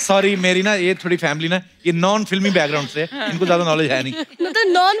 सॉरी, मेरी ना ये थोड़ी फैमिली ना, ये नॉन फिल्मी बैकग्राउंड से, इनको ज्यादा नॉलेज है नहीं। तो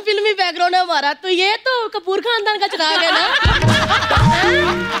नॉन फिल्मी बैकग्राउंड है हमारा, तो ये तो कपूर खानदान का चिराग है ना।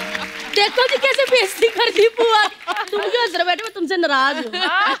 देखो जी कैसे बेइज्जती कर दी बुआ। तुम क्यों हंस रहे बैठे, मैं तुमसे नाराज हूँ।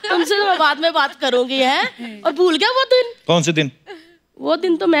 तुमसे तो मैं बाद में बात करूंगी है। और भूल गया वो दिन? कौन से दिन? वो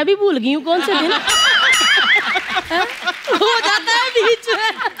दिन तो मैं भी भूल गई हूँ, कौन से दिन हो जाता है बीच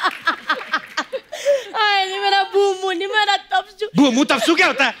में। नहीं मेरा भूमू, नहीं मेरा तपसू। भूमू तपसू क्या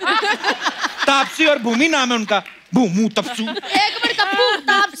होता है? तापसी और भूमि नाम है उनका, भूमू तपसू। एक मिनट कपूर,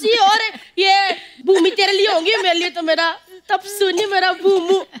 तापसी और ये भूमि तेरे लिए होंगी, मेरे लिए तो मेरा तपसू नहीं, मेरा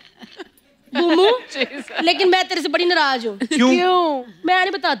भूमू। भूमू, लेकिन मैं तेरे से बड़ी नाराज हूँ। क्यों? मैं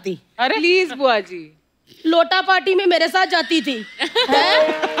नहीं बताती। अरे प्लीज बुआ जी। लोटा पार्टी में मेरे साथ जाती थी,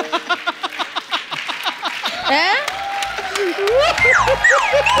 है?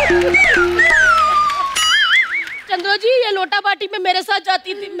 चंद्रो जी, ये लोटा पार्टी में मेरे साथ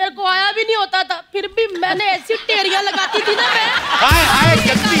जाती थी, मेरे को आया भी नहीं होता था, फिर भी मैंने ऐसी टेरियां लगाती थी ना मैं।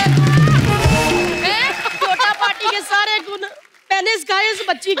 लोटा पार्टी के सारे गुण मैंने सिखाए इस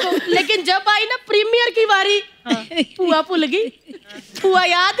बच्ची को, लेकिन जब आई ना प्रीमियर की बारी, पुआ भूल गई। पुआ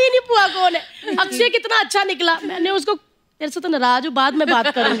याद ही नहीं, पुआ कौन है। अक्षय कितना अच्छा निकला, मैंने उसको तेरे से तो नाराज हूँ, बाद में बात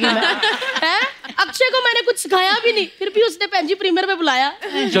करूंगी मैं। है? अक्षय को मैंने कुछ सिखाया भी नहीं, फिर भी उसने भैन जी प्रीमियर पे बुलाया।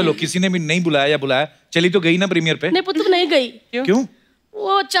 चलो किसी ने भी नहीं बुलाया या बुलाया, चली तो गई ना प्रीमियर पे? नहीं पुत्र नहीं गई। क्यों?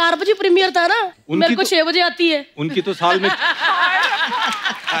 वो 4 बजे प्रीमियर था ना, मेरे को 6 बजे आती है। उनकी तो साल में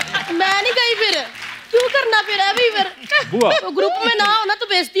मैं नहीं गई फिर, क्यों करना फिर अभी फिर बुआ तो ग्रुप में ना हो ना तो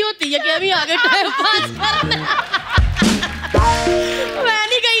बेइज्जती होती है कि अभी आगे टाइम पास करना। मैं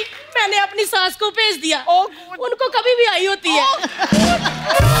नहीं गई, मैंने अपनी सास को भेज दिया, उनको कभी भी आई होती है।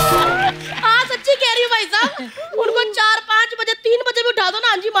 हाँ सच्ची कह रही हूँ भाई साहब, उनको 4-5 बजे 3 बजे भी उठा दो ना,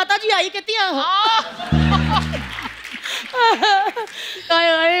 हाँ जी माता जी आई, कहती है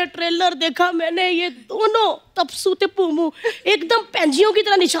ट्रेलर देखा मैंने, ये दोनों तपसू ते पूमू एकदम पेंजियों की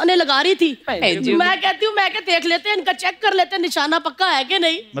तरह निशाने लगा रही थी। मैं कहती हूँ, मैं क्या देख लेते हैं इनका, चेक कर लेते हैं निशाना पक्का है कि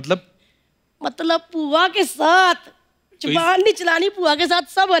नहीं। मतलब पुआ के साथ जुबान नहीं चलानी, पुआ के साथ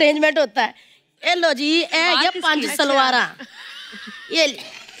सब अरेंजमेंट होता है। ए लो जी, ये 5 सलवारा,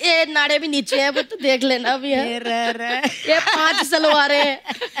 ये नाड़े भी नीचे है, वो तो देख लेना भी है। ये 5 सलवारे है।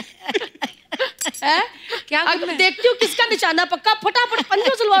 क्या अब देखती हूँ किसका निशाना पक्का, फटाफट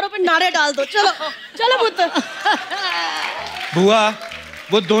 5 सलवारों पे नारे डाल दो। चलो चलो पुत्र। बुआ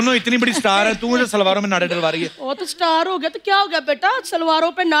वो दोनों इतनी बड़ी स्टार है, तू मुझे सलवारों में नारे डलवा रही है। वो तो स्टार हो गया तो क्या हो गया बेटा,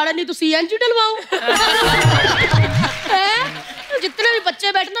 सलवारों पे नारे नहीं तो CNG डलवाऊं। जितने भी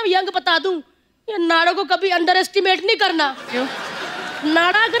बच्चे बैठे ना यंग बता दूं, ये नाड़ों को कभी अंडर एस्टिमेट नहीं करना। क्यों?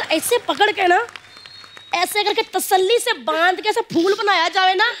 नाड़ा अगर ऐसे पकड़ के ना, ऐसे करके तसल्ली से बांध के ऐसा फूल बनाया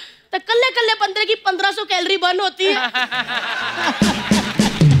जाए ना, तो कल्ले कल्ले बंदे की 1500 कैलोरी बर्न होती है।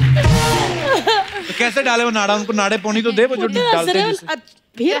 तो कैसे डाले वो नाड़ा, उनको नाड़े पौनी तो दे वो जो डालते हैं।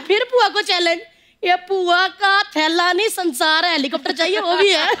 फिर पुआ को चैलेंज, ये पुआ का थैला नहीं संसार है, हेलीकॉप्टर चाहिए वो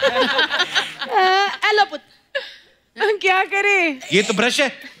भी है। हेलो पुत्र, क्या करे? ये तो ब्रश है।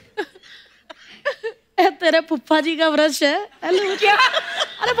 तेरे पुप्पा जी का ब्रश है। हेलो क्या?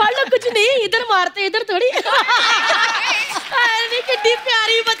 अरे भाई कुछ नहीं, इधर मारते इधर थोड़ी। अरे कितनी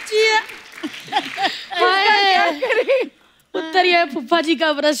प्यारी बच्ची है। क्या करे? उत्तर ये फुफ्फा जी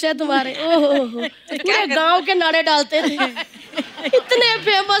का ब्रश है तुम्हारे। ओहो पूरे गांव के नारे डालते थे, इतने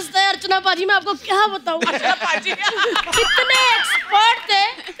फेमस थे अर्चना पाजी, मैं आपको क्या बताऊं। इतने एक्सपर्ट थे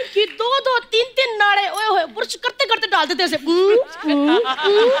कि 2-2, 3-3 नारे ओए होए ब्रश करते करते डालते थे ऐसे।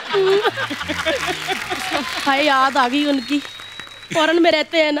 हाय याद आ गई उनकी, फॉरेन में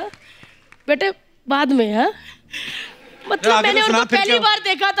रहते हैं ना बेटे, बाद में है। मतलब मैंने उनको पहली बार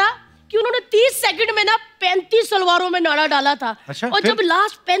देखा था कि उन्होंने 30 सेकंड में ना 35 सलवारों में नाड़ा डाला था। अच्छा, और जब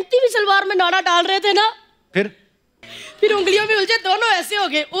लास्ट 35वीं सलवार में नाड़ा डाल रहे थे ना, फिर उंगलियों में उलझे, दोनों ऐसे हो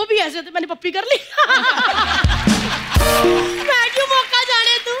गए, वो भी ऐसे थे। मैंने पप्पी कर ली। मैं क्यों मौका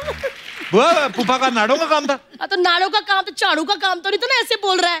जाने तू? वो पुप्पा का नाड़ों का काम था। तो नाड़ों का काम तो झाड़ू का काम तो नहीं था ना, ऐसे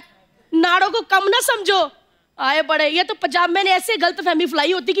बोल रहा है। नाड़ों को कम ना समझो, आए बड़े। ये तो पंजाब में ऐसे गलत फहमी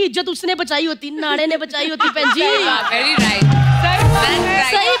फैलाई होती कि इज्जत उसने बचाई होती, नाड़े ने बचाई होती। पेन जी वेरी राइट,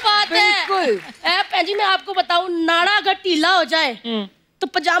 सही बात है। पेन जी मैं आपको बताऊं, नाड़ा अगर ढीला हो जाए तो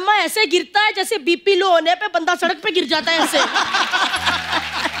पजामा ऐसे गिरता है जैसे बीपी लो होने पे बंदा सड़क पे गिर जाता है ऐसे।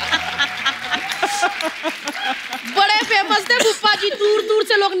 बड़े फेमस थे फुप्पा जी, दूर दूर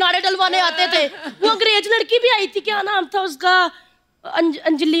से लोग नाड़े डलवाने आते थे। वो अंग्रेज लड़की भी आई थी, क्या नाम था उसका,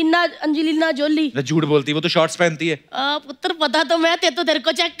 अंजलिना जोली। झूठ बोलती, वो तो शॉर्ट्स पहनती है। पुत्र पता तो मैं, तो तेरे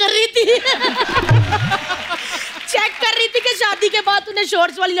को चेक कर रही थी। चेक कर रही थी कि शादी के बाद तूने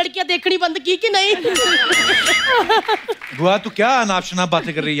शॉर्ट्स वाली लड़कियां देखनी बंद की कि नहीं। बुआ तू क्या अनाप शनाप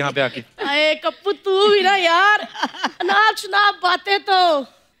बातें कर रही है यहाँ पे आके? अरे कप्पू तू भी ना यार, अनाप शनाप बातें तो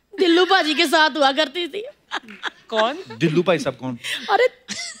दिल्लू भाजी के साथ हुआ करती थी। कौन? दिल्लू भाई साहब कौन? अरे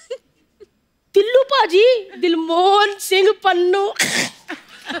दिल्लू भाजी, दिलमोहन सिंह पन्नू।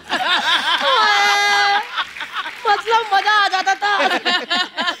 मतलब मजा आ जाता था।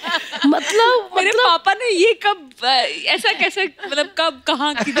 मतलब मेरे पापा ने ये कब ऐसा कैसे, मतलब कब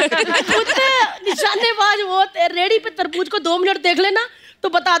कहाँ किधर? निशानेबाज वो रेडी पे तरबूज को 2 मिनट देख लेना तो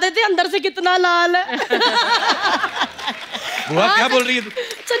बता देते अंदर से कितना लाल है। बुआ क्या बोल रही है तू?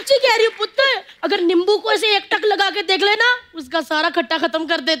 सच्ची कह रही हूँ पुत्र, अगर नींबू को ऐसे एक टक लगा के देख लेना उसका सारा खट्टा खत्म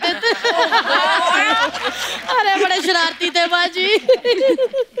कर देते थे। अरे बड़े शरारती थे बाजी।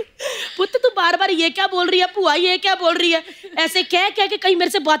 पुत्र तू बार बार ये क्या बोल रही है, पुआ ये क्या बोल रही है, ऐसे कह के कहीं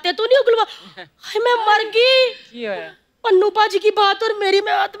मेरे से बातें तो नहीं उगलवा। मैं मर गई। पन्नू पाजी की बात और मेरी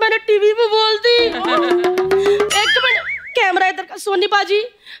बात मैंने टीवी पे बोल दी। एक मिनट कैमरा इधर का। सोनी बाजी,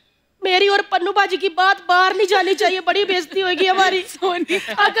 मेरी और पन्नू बाजी की बात बाहर नहीं जानी चाहिए, बड़ी बेइज्जती होगी हमारी।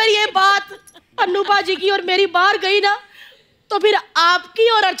 अगर ये बात पन्नू बाजी की और मेरी बाहर गई ना तो फिर आपकी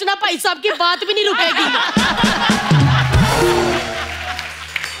और अर्चना भाई साहब की बात भी नहीं रुकेगी।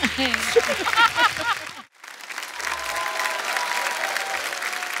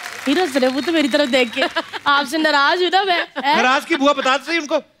 हीरो पुत मेरी तरफ देख के। आपसे नाराज हूँ ना मैं। नाराज की बुआ बता सही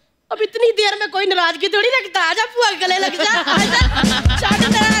उनको। अब इतनी देर में कोई नाराजगी थोड़ी रखता। आजा बुआ गले लग जा।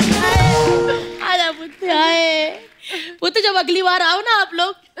 आजा पुत आए। पुत जब अगली बार आओ ना आप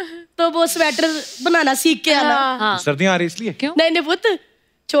लोग तो वो स्वेटर बनाना सीख के आना। सर्दियाँ आ रही इसलिए? क्यों? नहीं पुत,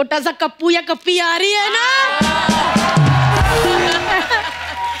 छोटा सा कप्पू या कप्पी आ रही है ना।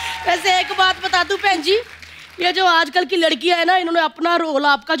 वैसे एक बात बता दूं बहन जी, ये जो आजकल की लड़कियां है ना, इन्होंने अपना रोल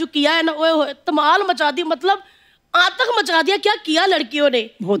आपका जो किया है ना, वो धमाल मचा दी, मतलब आतंक मचा दिया। क्या किया लड़कियों ने,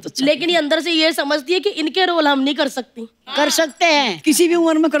 बहुत अच्छा। लेकिन ये अंदर से ये समझती है कि इनके रोल हम नहीं कर सकती। कर सकते हैं, किसी भी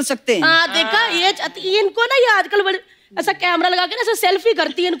उम्र में कर सकते हैं। हाँ देखा, ये इनको ना, ये आजकल बड़े ऐसा कैमरा लगा के ना ऐसा सेल्फी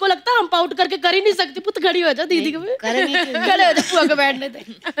करती है। इनको लगता है हम पाउट करके कर ही नहीं सकती। पुत खड़ी हो जा दीदी को, खड़े हो जा बुआ को बैठने दे।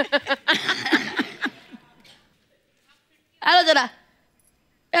 हेलो जरा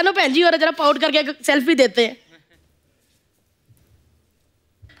हेलो बहन जी, और जरा पाउट करके सेल्फी देते हैं।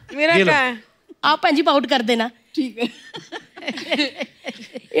 मेरा क्या है? आप बहन जी पाउट कर देना। ठीक है।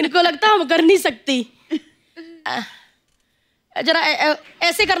 इनको लगता हम कर नहीं सकती। जरा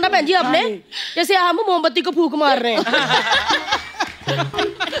ऐसे करना बहन जी आपने, जैसे हम मोमबत्ती को फूंक मार रहे हैं।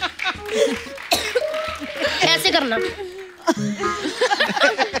 ऐसे करना।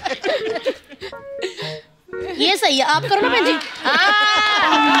 ये सही है, आप करो ना बहन जी।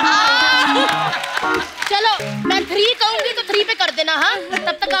 चलो मैं 3 कहूंगी तो 3 पे कर देना। हाँ,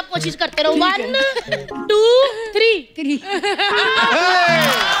 तब तक आप कोशिश करते रहो। 1 2 3।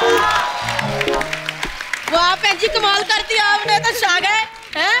 वाह बहन जी, कमाल कर दिया आपने तो, छा गए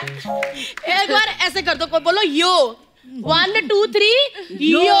हैं। एक बार ऐसे कर दो, कोई बोलो यो। 1 2 3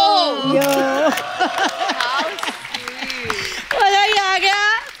 यो। आ गया।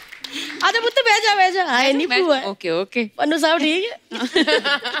 आजा मुझे भेजा आए नहीं हुआ। ओके पन्नू साहब ठीक है।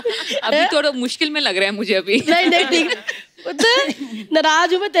 अभी थोड़ा मुश्किल में लग रहा है मुझे अभी। नहीं ठीक।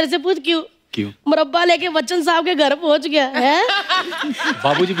 नाराज हूँ मैं तेरे से, पूछ क्यों? मुरब्बा लेके बच्चन साहब के घर पहुंच गया है।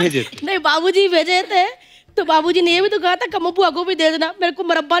 बाबूजी भेजे थे? नहीं, बाबूजी भेजे थे तो बाबूजी ने ये भी तो कहा था कम्मो बुआ को भी दे देना। मेरे को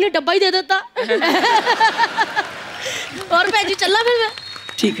मुरब्बा नहीं डब्बा ही दे देता। और बहन जी चलना फिर मैं।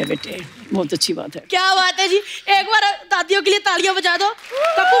 ठीक है बेटे, बहुत अच्छी बात है। क्या बात है जी, एक बार दादियों के लिए तालियां बजा दो।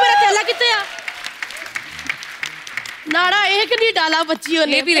 कप्पू मेरा थैला कितने है? नाड़ा एक नहीं डाला बच्चियों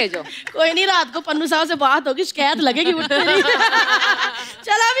ने। ये भी ले जाओ। कोई नहीं, रात को पन्नू साहब से बात होगी, शिकायत लगेगी।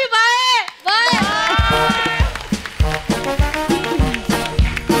 चला भी, बाय बाय।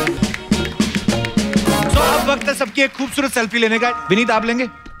 तो अब वक्त है सबकी एक खूबसूरत सेल्फी लेने का। विनीत आप लेंगे?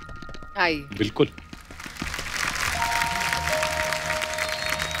 आइए। बिल्कुल।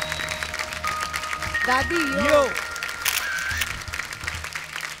 दादी यो।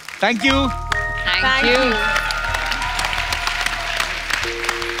 Thank you.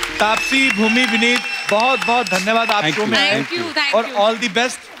 तापसी, भूमि, विनीत, बहुत बहुत धन्यवाद आप शो में आए, और all the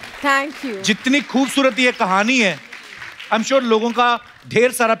best. Thank you. जितनी खूबसूरत ये कहानी है, आई एम श्योर लोगों का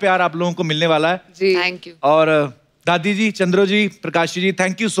ढेर सारा प्यार आप लोगों को मिलने वाला है जी। Thank you. और दादी जी, चंद्रो जी, Prakash ji,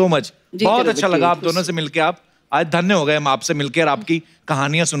 thank you so much. बहुत अच्छा लगा आप दोनों से मिलके। आप आज धन्य हो गए हम आपसे मिलके और आपकी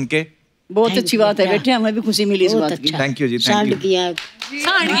कहानियां सुन के। बहुत अच्छी बात है बेटे, हमें भी खुशी मिली इस बात की। Thank you ji, thank you.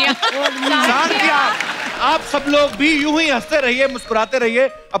 सांड किया। आप सब लोग भी यूं ही हंसते रहिए, मुस्कुराते रहिए,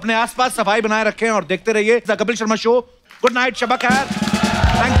 अपने आसपास सफाई बनाए रखें और देखते रहिए the Kapil Sharma show. Good night, शब खैर।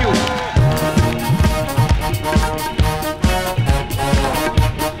 Thank you.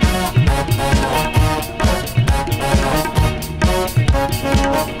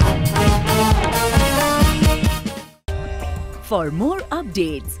 For more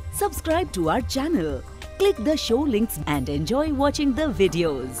updates, subscribe to our channel, click the show links and enjoy watching the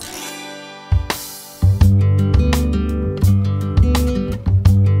videos.